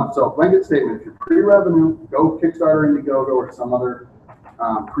 So blanket statement, if you're pre-revenue, go Kickstarter, Indiegogo, or some other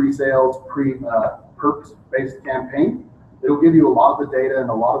pre-sales, perks-based campaign. It'll give you a lot of the data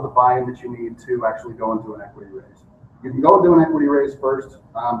and a lot of the buy-in that you need to actually go into an equity raise. You can go and do an equity raise first,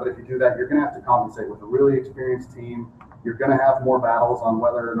 but if you do that, you're going to have to compensate with a really experienced team You're going to have more battles on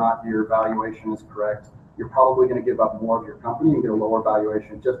whether or not your valuation is correct. You're probably going to give up more of your company and get a lower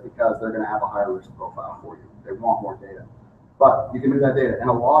valuation just because they're going to have a higher risk profile for you. They want more data, but you can do that data. And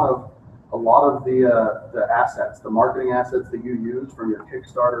a lot of the assets, the marketing assets that you use from your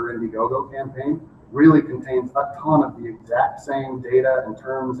Kickstarter Indiegogo campaign really contains a ton of the exact same data and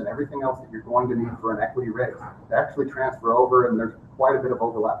terms and everything else that you're going to need for an equity raise. They actually transfer over, and there's quite a bit of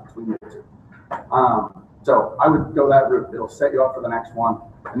overlap between the two. So I would go that route. It'll set you up for the next one,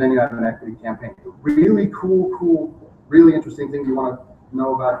 and then you have an equity campaign. Really cool, really interesting thing you want to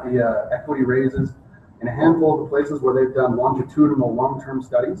know about the equity raises. In a handful of the places where they've done longitudinal long-term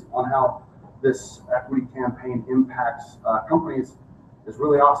studies on how this equity campaign impacts companies is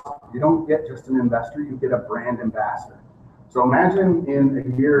really awesome. You don't get just an investor, you get a brand ambassador. So imagine in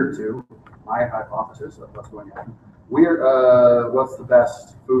a year or two, my hypothesis of what's going on. What's the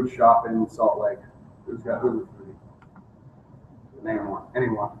best food shop in Salt Lake? Who's got food? Name one.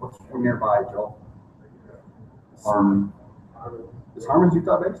 Anyone. What's nearby, Joel? Harmon. Is Harmon's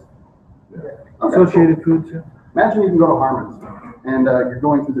Utah based? Yeah. Okay, Associated Foods, yeah. Imagine you can go to Harmon's and you're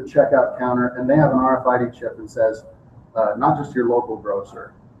going through the checkout counter and they have an RFID chip that says, not just your local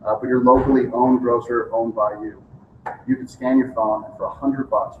grocer, but your locally owned grocer owned by you. You can scan your phone and for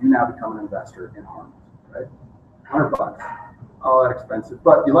 $100, you now become an investor in Harmon's, right? $100, all that expensive,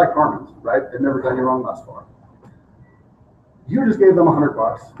 but you like Harmon's, right? They've never done you wrong thus far. You just gave them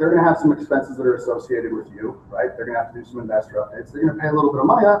 $100. They're going to have some expenses that are associated with you, right? They're going to have to do some investor updates. They're going to pay a little bit of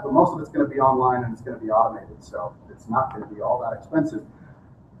money on it, but most of it's going to be online and it's going to be automated, so it's not going to be all that expensive.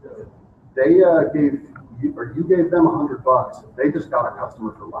 They you gave them $100. They just got a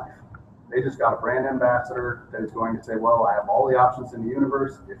customer for life. They just got a brand ambassador that is going to say, well, I have all the options in the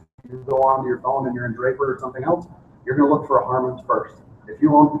universe. If you go onto your phone and you're in Draper or something else, you're going to look for a Harmon's first. If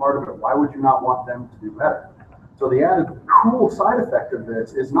you own part of it, why would you not want them to do better? So the added cool side effect of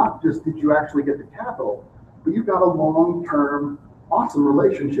this is not just did you actually get the capital, but you've got a long-term, awesome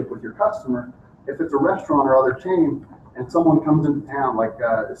relationship with your customer. If it's a restaurant or other chain, and someone comes into town, like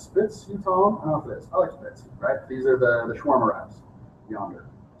Spitz, Utah, I don't know if it is. I like Spitz, right? These are the shawarma wraps yonder,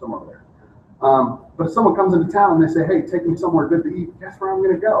 somewhere over there. But if someone comes into town and they say, hey, take me somewhere good to eat, guess where I'm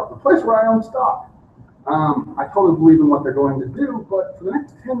going to go? The place where I own stock. I totally believe in what they're going to do, but for the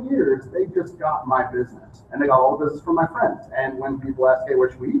next 10 years, they just got my business. And they got all the business from my friends. And when people ask, hey, where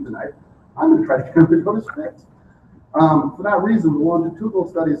should we eat tonight? I'm going to try to get them to go to Spitz. For that reason, the longitudinal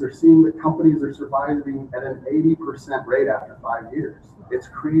studies are seeing that companies are surviving at an 80% rate after 5 years. It's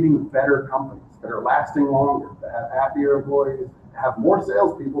creating better companies that are lasting longer, that have happier employees, have more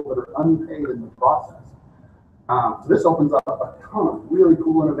salespeople that are unpaid in the process. So this opens up a ton of really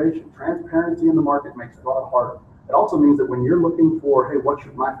cool innovation. Transparency in the market makes it a lot harder. It also means that when you're looking for, hey, what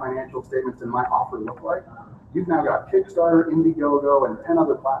should my financial statements and my offer look like? You've now got Kickstarter, Indiegogo, and 10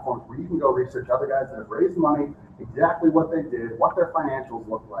 other platforms where you can go research other guys that have raised money, exactly what they did, what their financials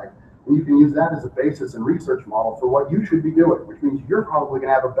look like, and you can use that as a basis and research model for what you should be doing, which means you're probably going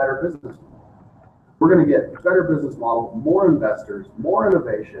to have a better business model. We're going to get a better business model, more investors, more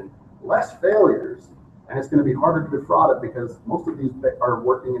innovation, less failures, and it's going to be harder to defraud it because most of these are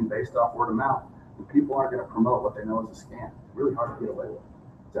working and based off word of mouth, and people aren't going to promote what they know is a scam. It's really hard to get away with.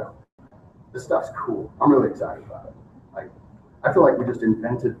 So this stuff's cool. I'm really excited about it. I feel like we just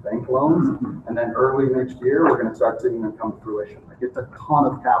invented bank loans, and then early next year, we're going to start seeing them come to fruition. Like, it's a ton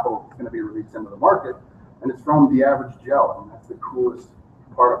of capital that's going to be released into the market, and it's from the average Joe. And that's the coolest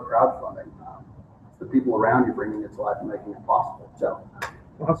part of crowdfunding. It's the people around you bringing it to life and making it possible. So,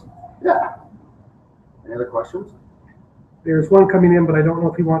 Awesome. yeah. Any other questions? There's one coming in, but I don't know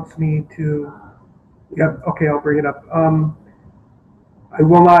if he wants me to. Yeah, okay, I'll bring it up. I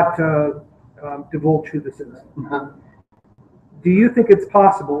will not divulge who this is. Do you think it's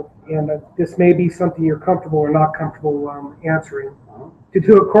possible, and this may be something you're comfortable or not comfortable answering, to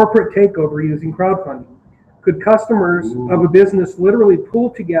do a corporate takeover using crowdfunding? Could customers of a business literally pool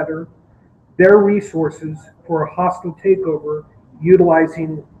together their resources for a hostile takeover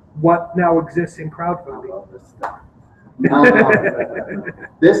utilizing what now exists in crowdfunding? I love this stuff.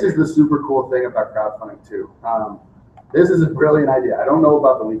 This is the super cool thing about crowdfunding too. This is a brilliant idea. I don't know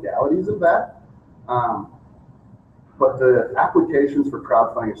about the legalities of that, but the applications for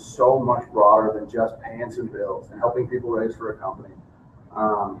crowdfunding is so much broader than just paying some bills and helping people raise for a company.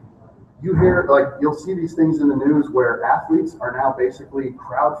 You hear, like, you'll see these things in the news where athletes are now basically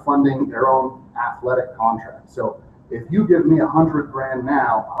crowdfunding their own athletic contracts. So if you give me $100,000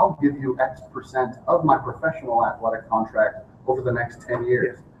 now, I'll give you X% of my professional athletic contract over the next 10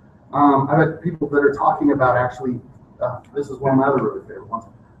 years. I've had people that are talking about actually, this is one of my other really favorite ones.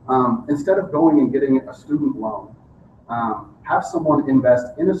 Instead of going and getting a student loan, Have someone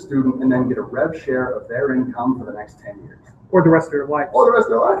invest in a student and then get a rev share of their income for the next 10 years. Or the rest of their life. Or the rest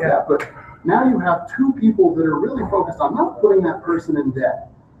of their life, yeah. But now you have two people that are really focused on not putting that person in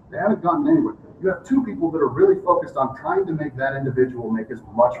debt. They haven't gotten anywhere. You have two people that are really focused on trying to make that individual make as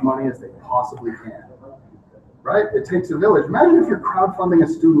much money as they possibly can. Right? It takes a village. Imagine if you're crowdfunding a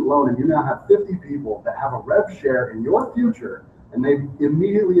student loan and you now have 50 people that have a rev share in your future, and they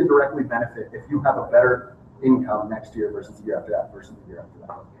immediately and directly benefit if you have a better income next year versus the year after that versus the year after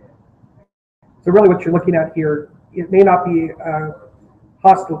that. So really what you're looking at here, it may not be a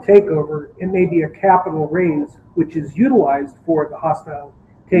hostile takeover, it may be a capital raise, which is utilized for the hostile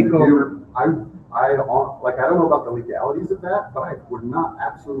takeover. I don't know about the legalities of that, but I would not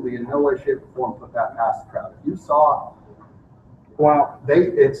absolutely in no way, shape, or form put that past the crowd. If you saw, wow,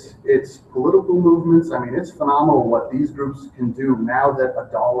 it's political movements. I mean, it's phenomenal what these groups can do now that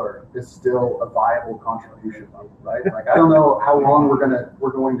 $1 is still a viable contribution level, right? Like, I don't know how long we're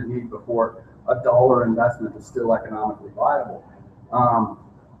going to need before $1 investment is still economically viable.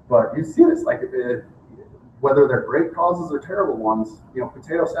 But you see this, like, whether they're great causes or terrible ones. You know,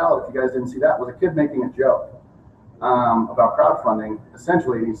 potato salad, if you guys didn't see that, was a kid making a joke about crowdfunding.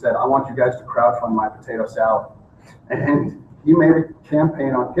 Essentially, he said, I want you guys to crowdfund my potato salad. And he made a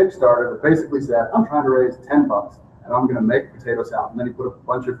campaign on Kickstarter that basically said, I'm trying to raise $10 and I'm going to make potato salad. And then he put a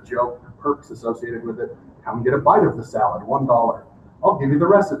bunch of joke perks associated with it. Come get a bite of the salad, $1. I'll give you the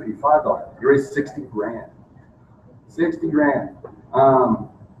recipe, $5. You raise 60 grand. 60 grand.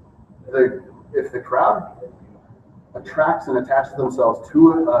 If the crowd attracts and attaches themselves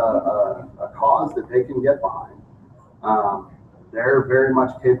to a cause that they can get behind, they're very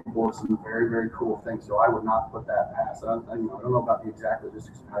much capable of some very, very cool things. So I would not put that past. I don't know about the exact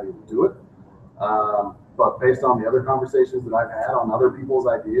logistics of how you would do it. But based on the other conversations that I've had on other people's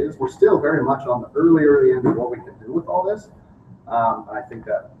ideas, we're still very much on the early end of what we can do with all this. And I think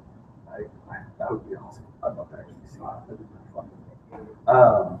that would be awesome. I'd love to actually see that. That'd be pretty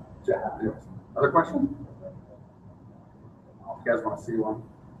fun. Yeah, anyways, other question? You guys want to see one?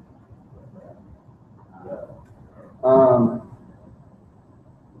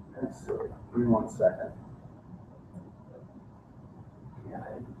 Let's see. Give me 1 second.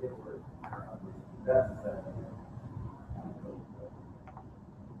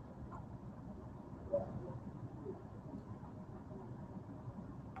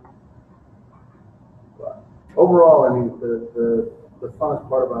 But overall, I mean, the funnest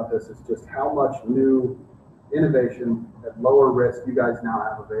part about this is just how much new innovation at lower risk you guys now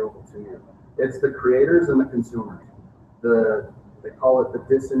have available to you. It's the creators and the consumers. They call it the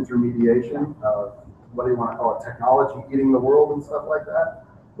disintermediation of, what do you want to call it, technology eating the world and stuff like that.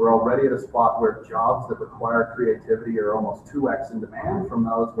 We're already at a spot where jobs that require creativity are almost 2x in demand from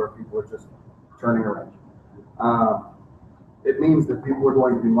those where people are just turning around. It means that people are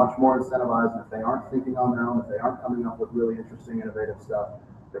going to be much more incentivized, and if they aren't thinking on their own, if they aren't coming up with really interesting, innovative stuff,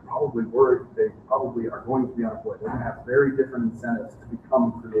 they're probably worried. They probably are going to be unemployed. They're going to have very different incentives to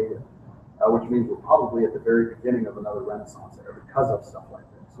become creative, which means we're probably at the very beginning of another renaissance there because of stuff like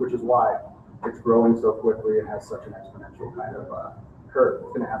this, which is why it's growing so quickly and has such an exponential kind of curve.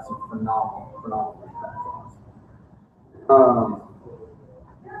 It's going to have some phenomenal impact on us.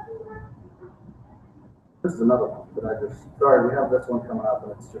 This is another one that we have this one coming up,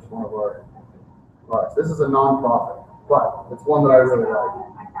 and it's just one of our products. This is a non-profit, but it's one that I really like.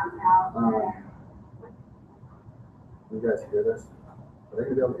 You guys hear this? Are they going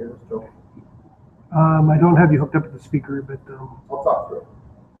to be able to hear this, Joe? I don't have you hooked up to the speaker, but I'll talk through it.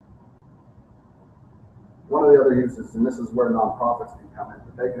 One of the other uses, and this is where nonprofits can come in,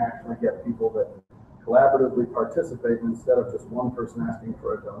 but they can actually get people that collaboratively participate, and instead of just one person asking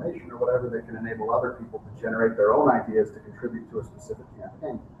for a donation or whatever, they can enable other people to generate their own ideas to contribute to a specific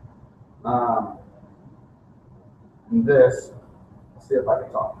campaign. And this, I'll see if I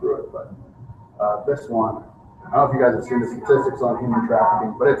can talk through it, but this one, I don't know if you guys have seen the statistics on human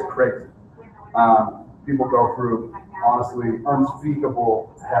trafficking, but it's crazy. People go through, honestly,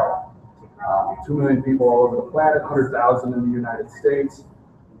 unspeakable hell. 2 million people all over the planet, 100,000 in the United States.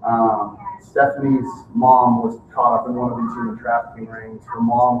 Stephanie's mom was caught up in one of these human trafficking rings. Her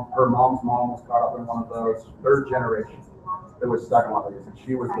mom's mom was caught up in one of those. 3rd generation that was stuck in one of these, and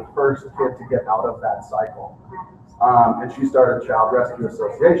she was the first kid to get out of that cycle. And she started a Child Rescue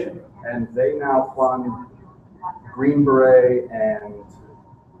Association, and they now fund Green Beret and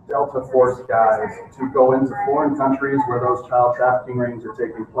Delta Force guys to go into foreign countries where those child trafficking rings are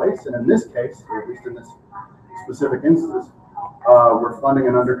taking place. And in this case, or at least in this specific instance, we're funding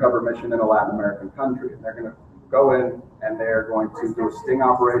an undercover mission in a Latin American country. And they're going to go in and they're going to do a sting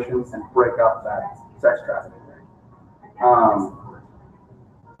operation and break up that sex trafficking ring.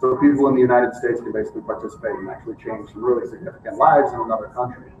 So people in the United States can basically participate and actually change some really significant lives in another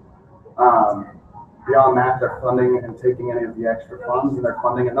country. Beyond that, they're funding and taking any of the extra funds, and they're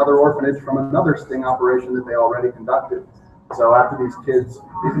funding another orphanage from another sting operation that they already conducted. So after these kids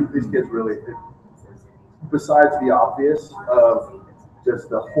really, besides the obvious of just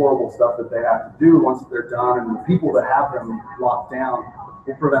the horrible stuff that they have to do once they're done, and the people that have them locked down,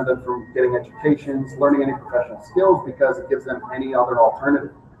 will prevent them from getting educations, learning any professional skills, because it gives them any other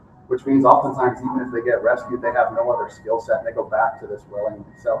alternative, which means oftentimes even if they get rescued, they have no other skill set, and they go back to this willingly.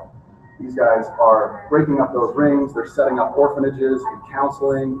 So these guys are breaking up those rings. They're setting up orphanages and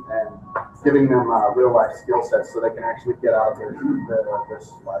counseling and giving them real life skill sets so they can actually get out of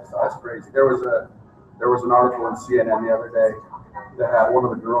this lifestyle. That's crazy. There was an article in CNN the other day that had one of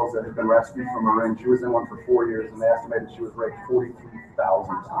the girls that had been rescued from a ring. She was in one for 4 years, and they estimated she was raped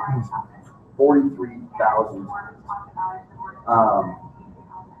 43,000 times. 43,000 times.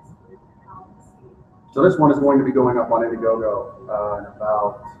 So this one is going to be going up on Indiegogo in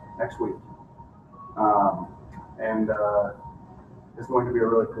about next week. And it's going to be a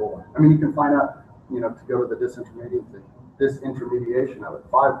really cool one. I mean, you can find out, to go to the disintermediation of it.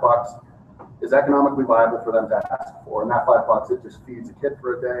 $5 is economically viable for them to ask for, and that $5, it just feeds a kid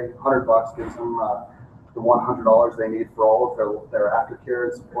for a day. $100 gives them the $100 they need for all of their aftercare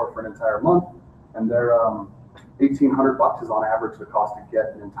and support for an entire month, and their $1,800 is on average the cost to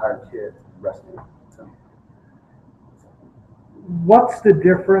get an entire kid rescued. So. What's the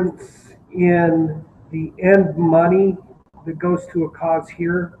difference in the end money that goes to a cause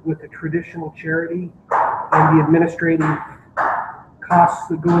here with a traditional charity and the administrative costs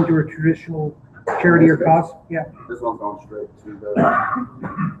that go into a traditional charity or cause? Yeah. This one's going straight to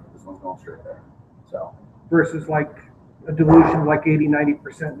this one's going straight there. So versus like a dilution of like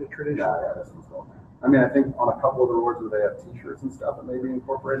 80-90% in the traditional. Yeah, this one's going there. I mean, I think on a couple of the rewards where they have t-shirts and stuff that may be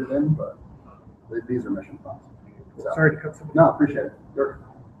incorporated in, but these are mission funds. So, sorry to cut something. No, appreciate it. Sure.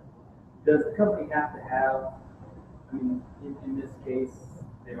 Does the company have to have, I mean, in this case,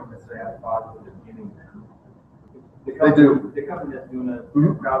 they don't necessarily have a cause at the beginning. They do. The company that's doing a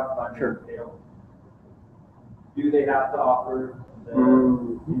crowdfunding, sure. Do they have to offer the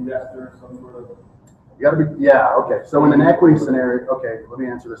investor some sort of? You got to be, yeah, okay. So in an equity scenario, okay, let me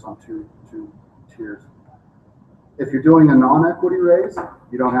answer this on two tiers. If you're doing a non-equity raise,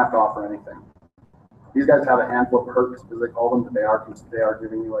 you don't have to offer anything. These guys have a handful of perks, as they call them, that they are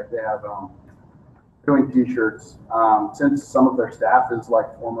giving you. Like they have doing t-shirts. Since some of their staff is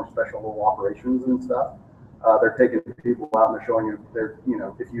like former special operations and stuff, they're taking people out and they're showing you.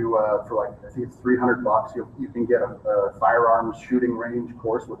 If you for like I think it's $300, you can get a firearms shooting range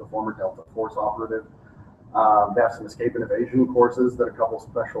course with a former Delta Force operative. They have some escape and evasion courses that a couple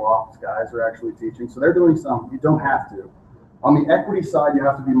special ops guys are actually teaching. So they're doing some. You don't have to. On the equity side, you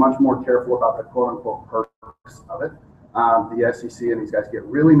have to be much more careful about the quote-unquote perks of it. The SEC and these guys get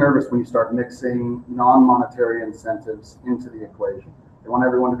really nervous when you start mixing non-monetary incentives into the equation. They want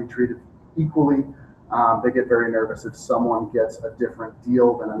everyone to be treated equally. They get very nervous if someone gets a different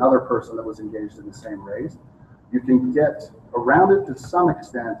deal than another person that was engaged in the same raise. You can get around it to some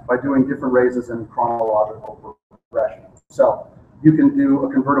extent by doing different raises in chronological progression. So you can do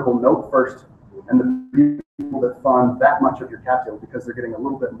a convertible note first, and the people that fund that much of your cap table, because they're getting a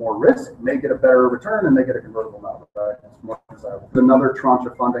little bit more risk, may get a better return, and they get a convertible note. Right? It's more desirable. Another tranche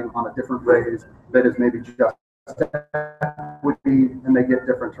of funding on a different raise that is maybe just would be, and they get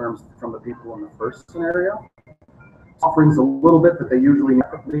different terms from the people in the first scenario. Offerings a little bit, but they usually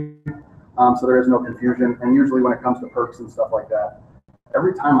so there is no confusion. And usually when it comes to perks and stuff like that,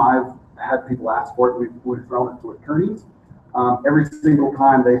 every time I've had people ask for it, we've thrown it to attorneys. Every single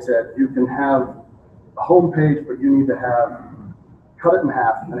time they said, you can have a home page, but you need to cut it in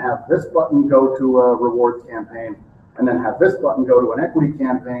half and have this button go to a rewards campaign, and then have this button go to an equity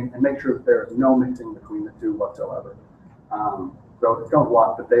campaign, and make sure that there is no mixing between the two whatsoever. So it's going to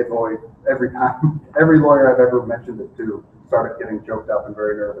block, but they avoid every time. Every lawyer I've ever mentioned it to started getting choked up and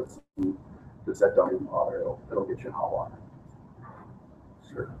very nervous. And just said, don't even bother. It'll get you in hot water.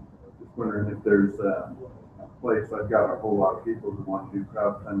 Sure. Just wondering if there's a place. I've got a whole lot of people who want to do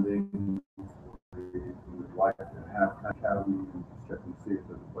crowdfunding. They would like to have kind of academy and check and see if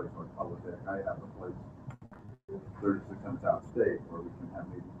there's a place like HoloDeck. I have a place 36 minutes out of state where we can have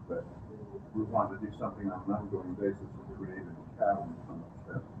meetings, but we want to do something on an ongoing basis to create an academy from the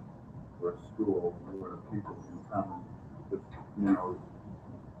step or a school where people can come. But,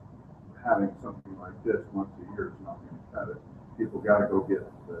 having something like this once a year is not going to cut it. People got to go get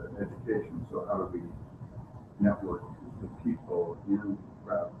the education. So how do we network the people in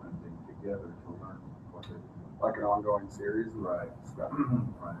crowdfunding together to learn what they do? like an ongoing series. Right. Stuff.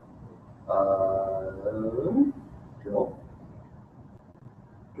 Right. Joel?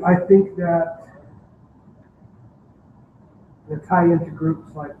 I think that the tie into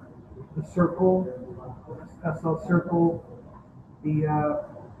groups like the Circle, SL Circle, the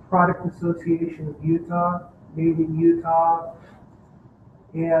Product Association of Utah, Made in Utah,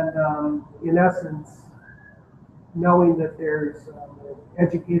 and in essence, knowing that there's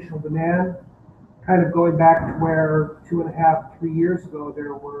educational demand, kind of going back to where 2.5, 3 years ago,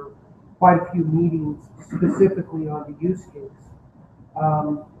 there were quite a few meetings specifically on the use case.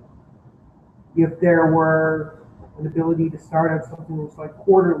 If there were an ability to start on something that was like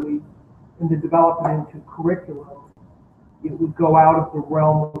quarterly and to develop it into curriculum, it would go out of the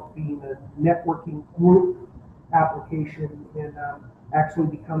realm of being a networking group application and actually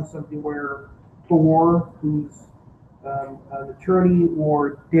become something where Thor, who's an attorney,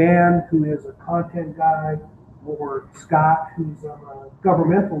 or Dan, who is a content guy, or Scott, who's a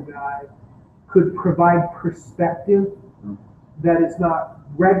governmental guy, could provide perspective that is not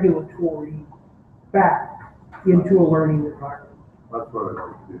regulatory back into a learning environment. That's what I'd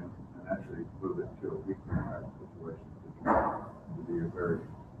like to do, and actually move it to a weekly type situation. Would be a very.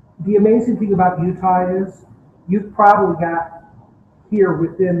 The amazing thing about Utah is you've probably got here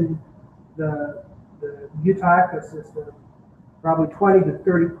within the Utah ecosystem probably 20 to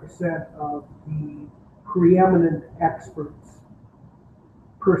 30% of the preeminent experts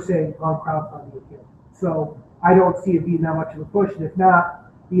per se on crowdfunding again. So I don't see it being that much of a push, and if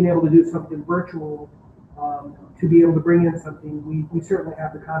not, being able to do something virtual to be able to bring in something, we certainly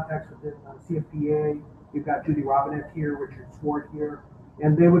have the contacts within CFPA. We've got Judy Robinette here, Richard Swart here,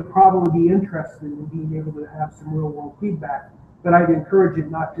 and they would probably be interested in being able to have some real world feedback. But I'd encourage it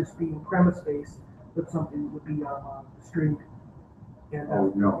not just being premise based, but something that would be streamed. And,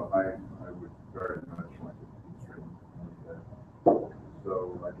 No, I would very much like it to be streamed like that.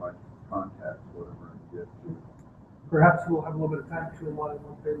 So I'd like to contact whatever I get to. perhaps we'll have a little bit of time between one and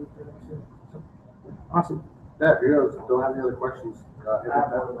 1:30 for next year. So, awesome. Yeah, if you guys don't have any other questions, I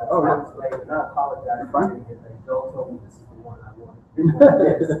have one last oh, one, like, and I apologize You're for fine. getting it late. Joel told me this is the one I wanted.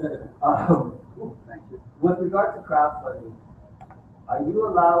 Cool, thank you. With regard to crowdfunding, are you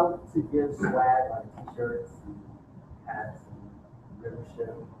allowed to give swag like t-shirts and hats and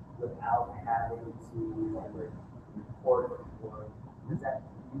membership without having to report, or is that,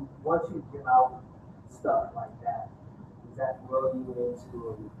 once you give out stuff like that, does that throw you into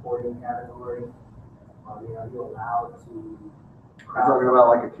a reporting category? I mean, are you allowed to? You're talking about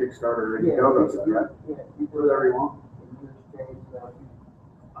like a Kickstarter or Indiegogo stuff, right? Yeah, you Do whatever you want. you exchange,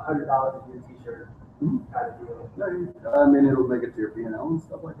 $100 for your t-shirt kind of deal. No, I mean, it'll make it to your P&L and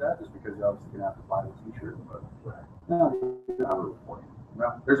stuff like that, just because you're obviously gonna have to buy the t-shirt, but no, you're not reporting.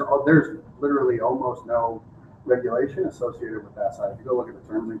 No, there's literally almost no regulation associated with that side. If you go look at the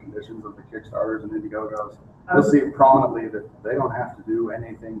terms and conditions of the Kickstarters and Indiegogos, you'll see prominently that they don't have to do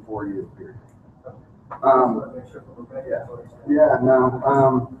anything for you, period. Yeah,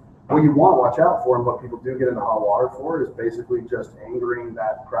 no. What you want to watch out for and what people do get into hot water for is basically just angering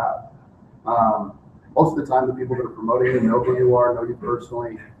that crowd. Most of the time, the people that are promoting you know who you are, know you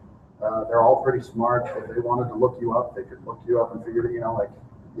personally. They're all pretty smart. If they wanted to look you up, they could look you up and figure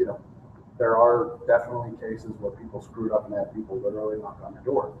that, there are definitely cases where people screwed up and had people literally knock on your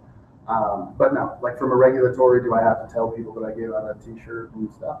door. But no, like from a regulatory, do I have to tell people that I gave out a t-shirt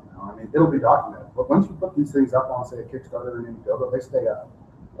and stuff? No, I mean, it'll be documented. But once you put these things up on, say, a Kickstarter or an Indiegogo, they stay up.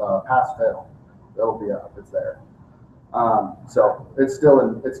 Pass fail, they'll be up. It's there. So it's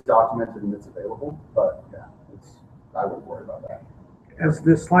still it's documented and it's available. But yeah, I wouldn't worry about that. As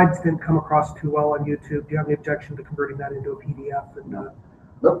the slides didn't come across too well on YouTube, do you have any objection to converting that into a PDF? And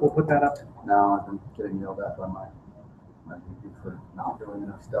Nope. we'll put that up. Now I've been getting yelled at by my YouTube for not doing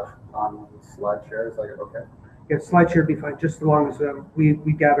enough stuff on SlideShare. It's like, okay. Yeah, SlideShare would be fine, just as long as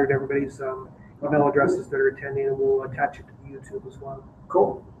we gathered everybody's email addresses that are attending, and we'll attach it to the YouTube as well.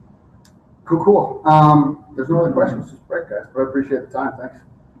 Cool. There's no other questions. Just break, guys. But I appreciate the time. Thanks.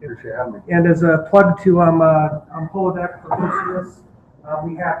 Appreciate having me. And as a plug to HoloDeck for hosting this,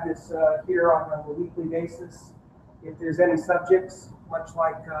 we have this here on a weekly basis. If there's any subjects, much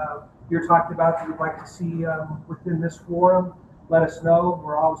like you're talking about, that you'd like to see within this forum, let us know.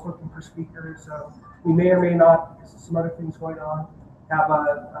 We're always looking for speakers. We may or may not, because of some other things going on, have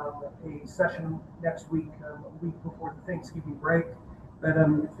a session next week, a week before the Thanksgiving break. But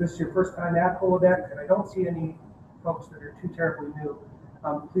if this is your first time at HoloDeck, and I don't see any folks that are too terribly new,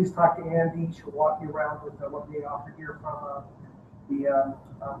 please talk to Andy. She'll walk you around with what they offer here from the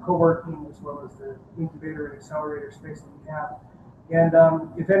co-working as well as the incubator and accelerator space that we have. And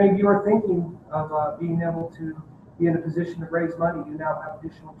if any of you are thinking of being able to be in a position to raise money, you now have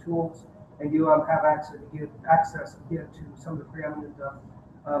additional tools, and you have access again to some of the preeminent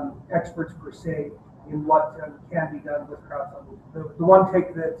experts per se in what can be done with crowdfunding. The one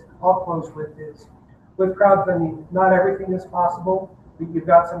take that I'll close with is, with crowdfunding, not everything is possible, but you've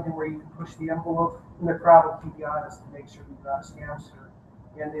got something where you can push the envelope, and the crowd will keep you honest to make sure you've got a scamster.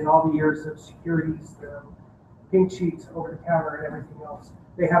 And in all the years of securities, the pink sheets, over the counter, and everything else,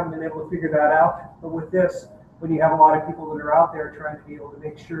 they haven't been able to figure that out. But with this, when you have a lot of people that are out there trying to be able to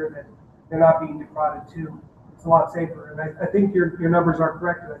make sure that they're not being defrauded too, it's a lot safer. And I think your numbers are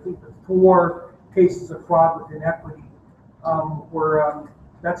correct. I think the 4 cases of fraud within equity were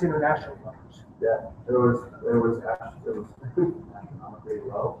that's international numbers. Yeah, it was astronomically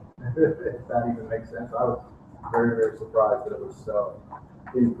low, if that even makes sense. I was very, very surprised that it was so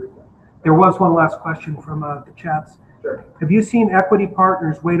infrequent. There was one last question from the chats. Sure. Have you seen equity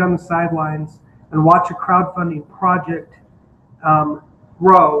partners wait on the sidelines and watch a crowdfunding project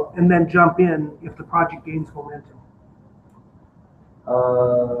grow and then jump in if the project gains momentum?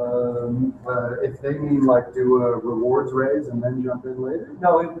 If they mean like do a rewards raise and then jump in later?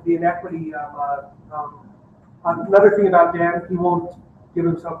 No, it would be an equity. Another thing about Dan, he won't give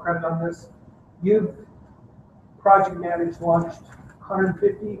himself credit on this. You've project managed, launched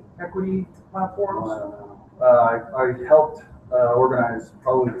 150 equity platforms. I helped organize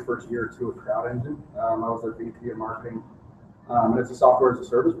probably the first year or two of Crowd Engine. I was their VP of marketing. And it's a software as a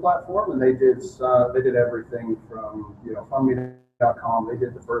service platform, and they did everything from fundme.com. They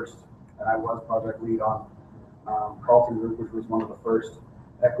did the first, and I was project lead on Carlton Group, which was one of the first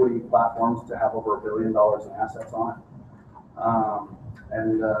equity platforms to have over $1 billion in assets on it.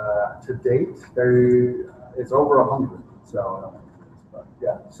 And to date, it's over 100. So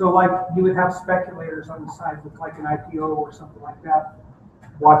yeah. So like you would have speculators on the side with like an IPO or something like that,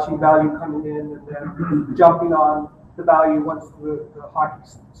 watching value coming in and then jumping on the value once the hockey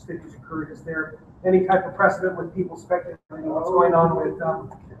stick has occurred. Is there any type of precedent with people speculating what's going on with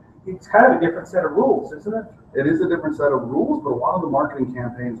it's kind of a different set of rules, isn't it? It is a different set of rules, but a lot of the marketing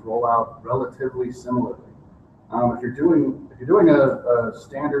campaigns roll out relatively similarly. If you're doing a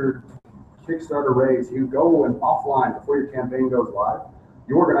standard Kickstarter raise, you go and offline before your campaign goes live.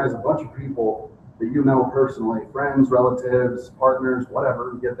 You organize a bunch of people that you know personally, friends, relatives, partners,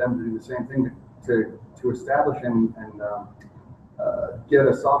 whatever, and get them to do the same thing to establish and get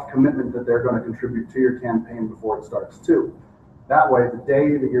a soft commitment that they're going to contribute to your campaign before it starts too. That way, the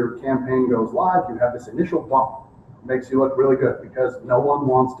day that your campaign goes live, you have this initial bump. It makes you look really good because no one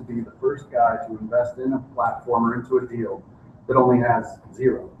wants to be the first guy to invest in a platform or into a deal that only has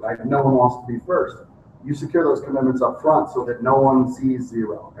 0, right? No one wants to be first. You secure those commitments up front so that no one sees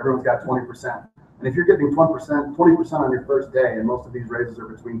 0. Everyone's got 20%. And if you're getting 20% on your first day, and most of these raises are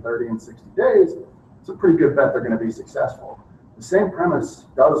between 30 and 60 days, it's a pretty good bet they're going to be successful. The same premise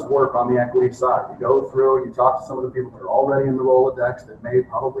does work on the equity side. You go through, you talk to some of the people that are already in the Rolodex that may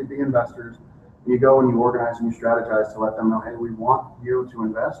probably be investors, and you go and you organize and you strategize to let them know, hey, we want you to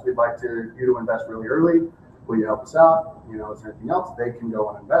invest. We'd like you to invest really early. Will you help us out? Is there anything else? They can go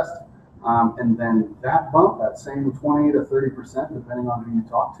and invest. And then that bump, that same 20 to 30%, depending on who you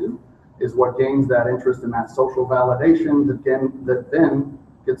talk to, is what gains that interest in that social validation that then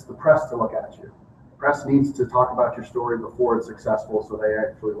gets the press to look at you. Press needs to talk about your story before it's successful, so they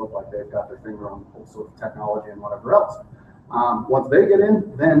actually look like they've got their finger on the pulse of technology and whatever else. Once they get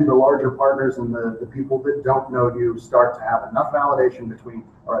in, then the larger partners and the people that don't know you start to have enough validation between,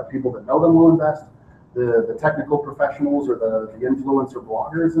 all right, people that know them will invest, the technical professionals or the influencer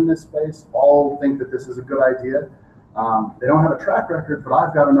bloggers in this space all think that this is a good idea. They don't have a track record, but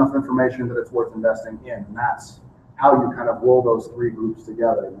I've got enough information that it's worth investing in, and that's how you kind of roll those 3 groups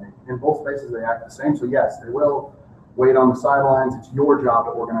together. And in both spaces, they act the same. So yes, they will wait on the sidelines. It's your job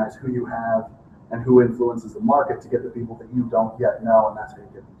to organize who you have and who influences the market to get the people that you don't yet know, and that's how you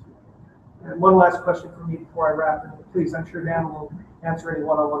get them to. And one last question for me before I wrap it. Please, I'm sure Dan will answer any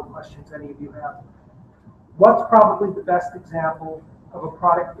one-on-one questions any of you have. What's probably the best example of a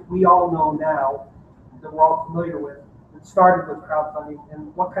product that we all know now, that we're all familiar with, that started with crowdfunding,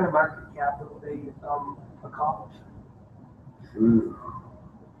 and what kind of market capital they accomplished?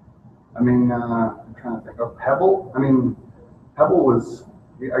 I mean, I'm trying to think of Pebble. I mean, Pebble was,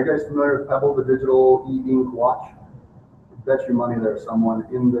 are you guys familiar with Pebble, the digital e-ink watch? I bet you money there's someone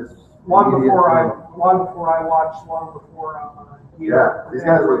in this. Long before I watched, long before yeah, these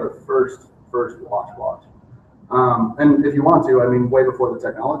guys were the first watch. And if you want to, I mean, way before the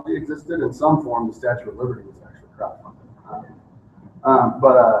technology existed, in some form, the Statue of Liberty was actually crowdfunded.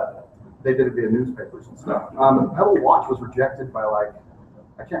 they did it via newspapers and stuff. Pebble Watch was rejected by like,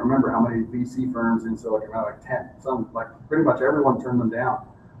 I can't remember how many VC firms in Silicon Valley, like 10. Some, like pretty much everyone turned them down.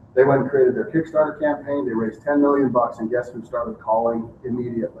 They went and created their Kickstarter campaign. They raised $10 million, and guess who started calling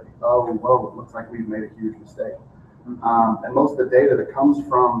immediately? Oh, whoa, it looks like we've made a huge mistake. And most of the data that comes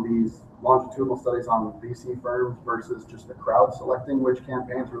from these longitudinal studies on VC firms versus just the crowd selecting which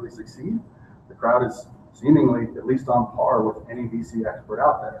campaigns really succeed, the crowd is seemingly at least on par with any VC expert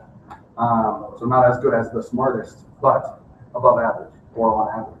out there. So not as good as the smartest, but above average or on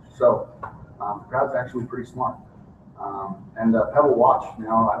average. So the crowd's actually pretty smart. And Pebble Watch,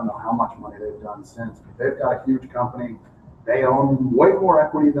 now I don't know how much money they've done since, but they've got a huge company. They own way more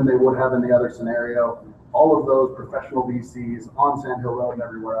equity than they would have in the other scenario. All of those professional VCs on Sand Hill Road and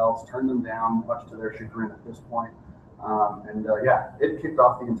everywhere else turned them down, much to their chagrin at this point. Yeah, it kicked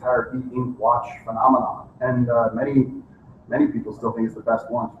off the entire e-ink watch phenomenon. And many people still think it's the best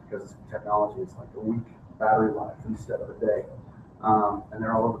one because technology is like a week battery life instead of a day. And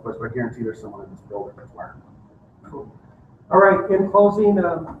they're all over the place, but I guarantee there's someone in this building that's learning. Cool. All right, in closing,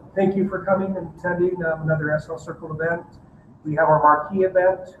 thank you for coming and attending another SL Circle event. We have our marquee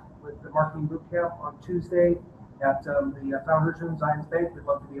event with the Marketing Bootcamp on Tuesday at the Founders Room, Zions Bank. We'd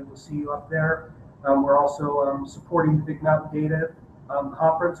love to be able to see you up there. We're also supporting the Big Mountain Data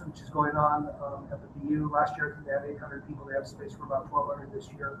Conference, which is going on at the BU. Last year, I think they had 800 people. They have space for about 1,200 this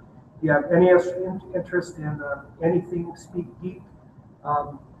year. If you have any interest in anything Speak Geek,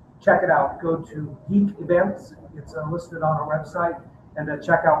 check it out. Go to Geek Events. It's listed on our website, and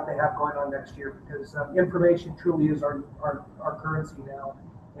check out what they have going on next year, because information truly is our currency now.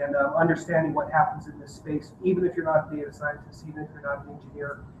 And understanding what happens in this space, even if you're not a data scientist, even if you're not an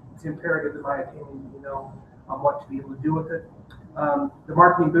engineer, it's imperative, in my opinion, you know what to be able to do with it. The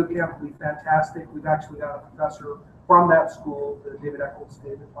Marketing Bootcamp will be fantastic. We've actually got a professor from that school, the David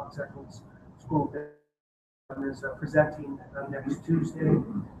Fox Eccles School, is presenting next Tuesday.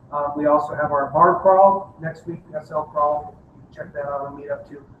 We also have our bar crawl next week, SL crawl. You can check that out on Meetup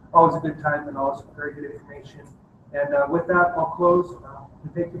too. Always a good time and always very good information. And with that, I'll close.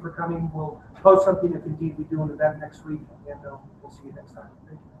 And thank you for coming. We'll post something if indeed we do an event next week, and we'll see you next time.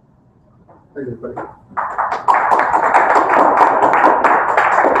 Thank you. Thank you, everybody.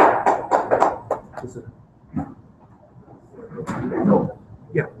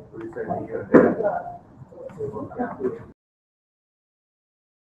 Yeah. What do you say?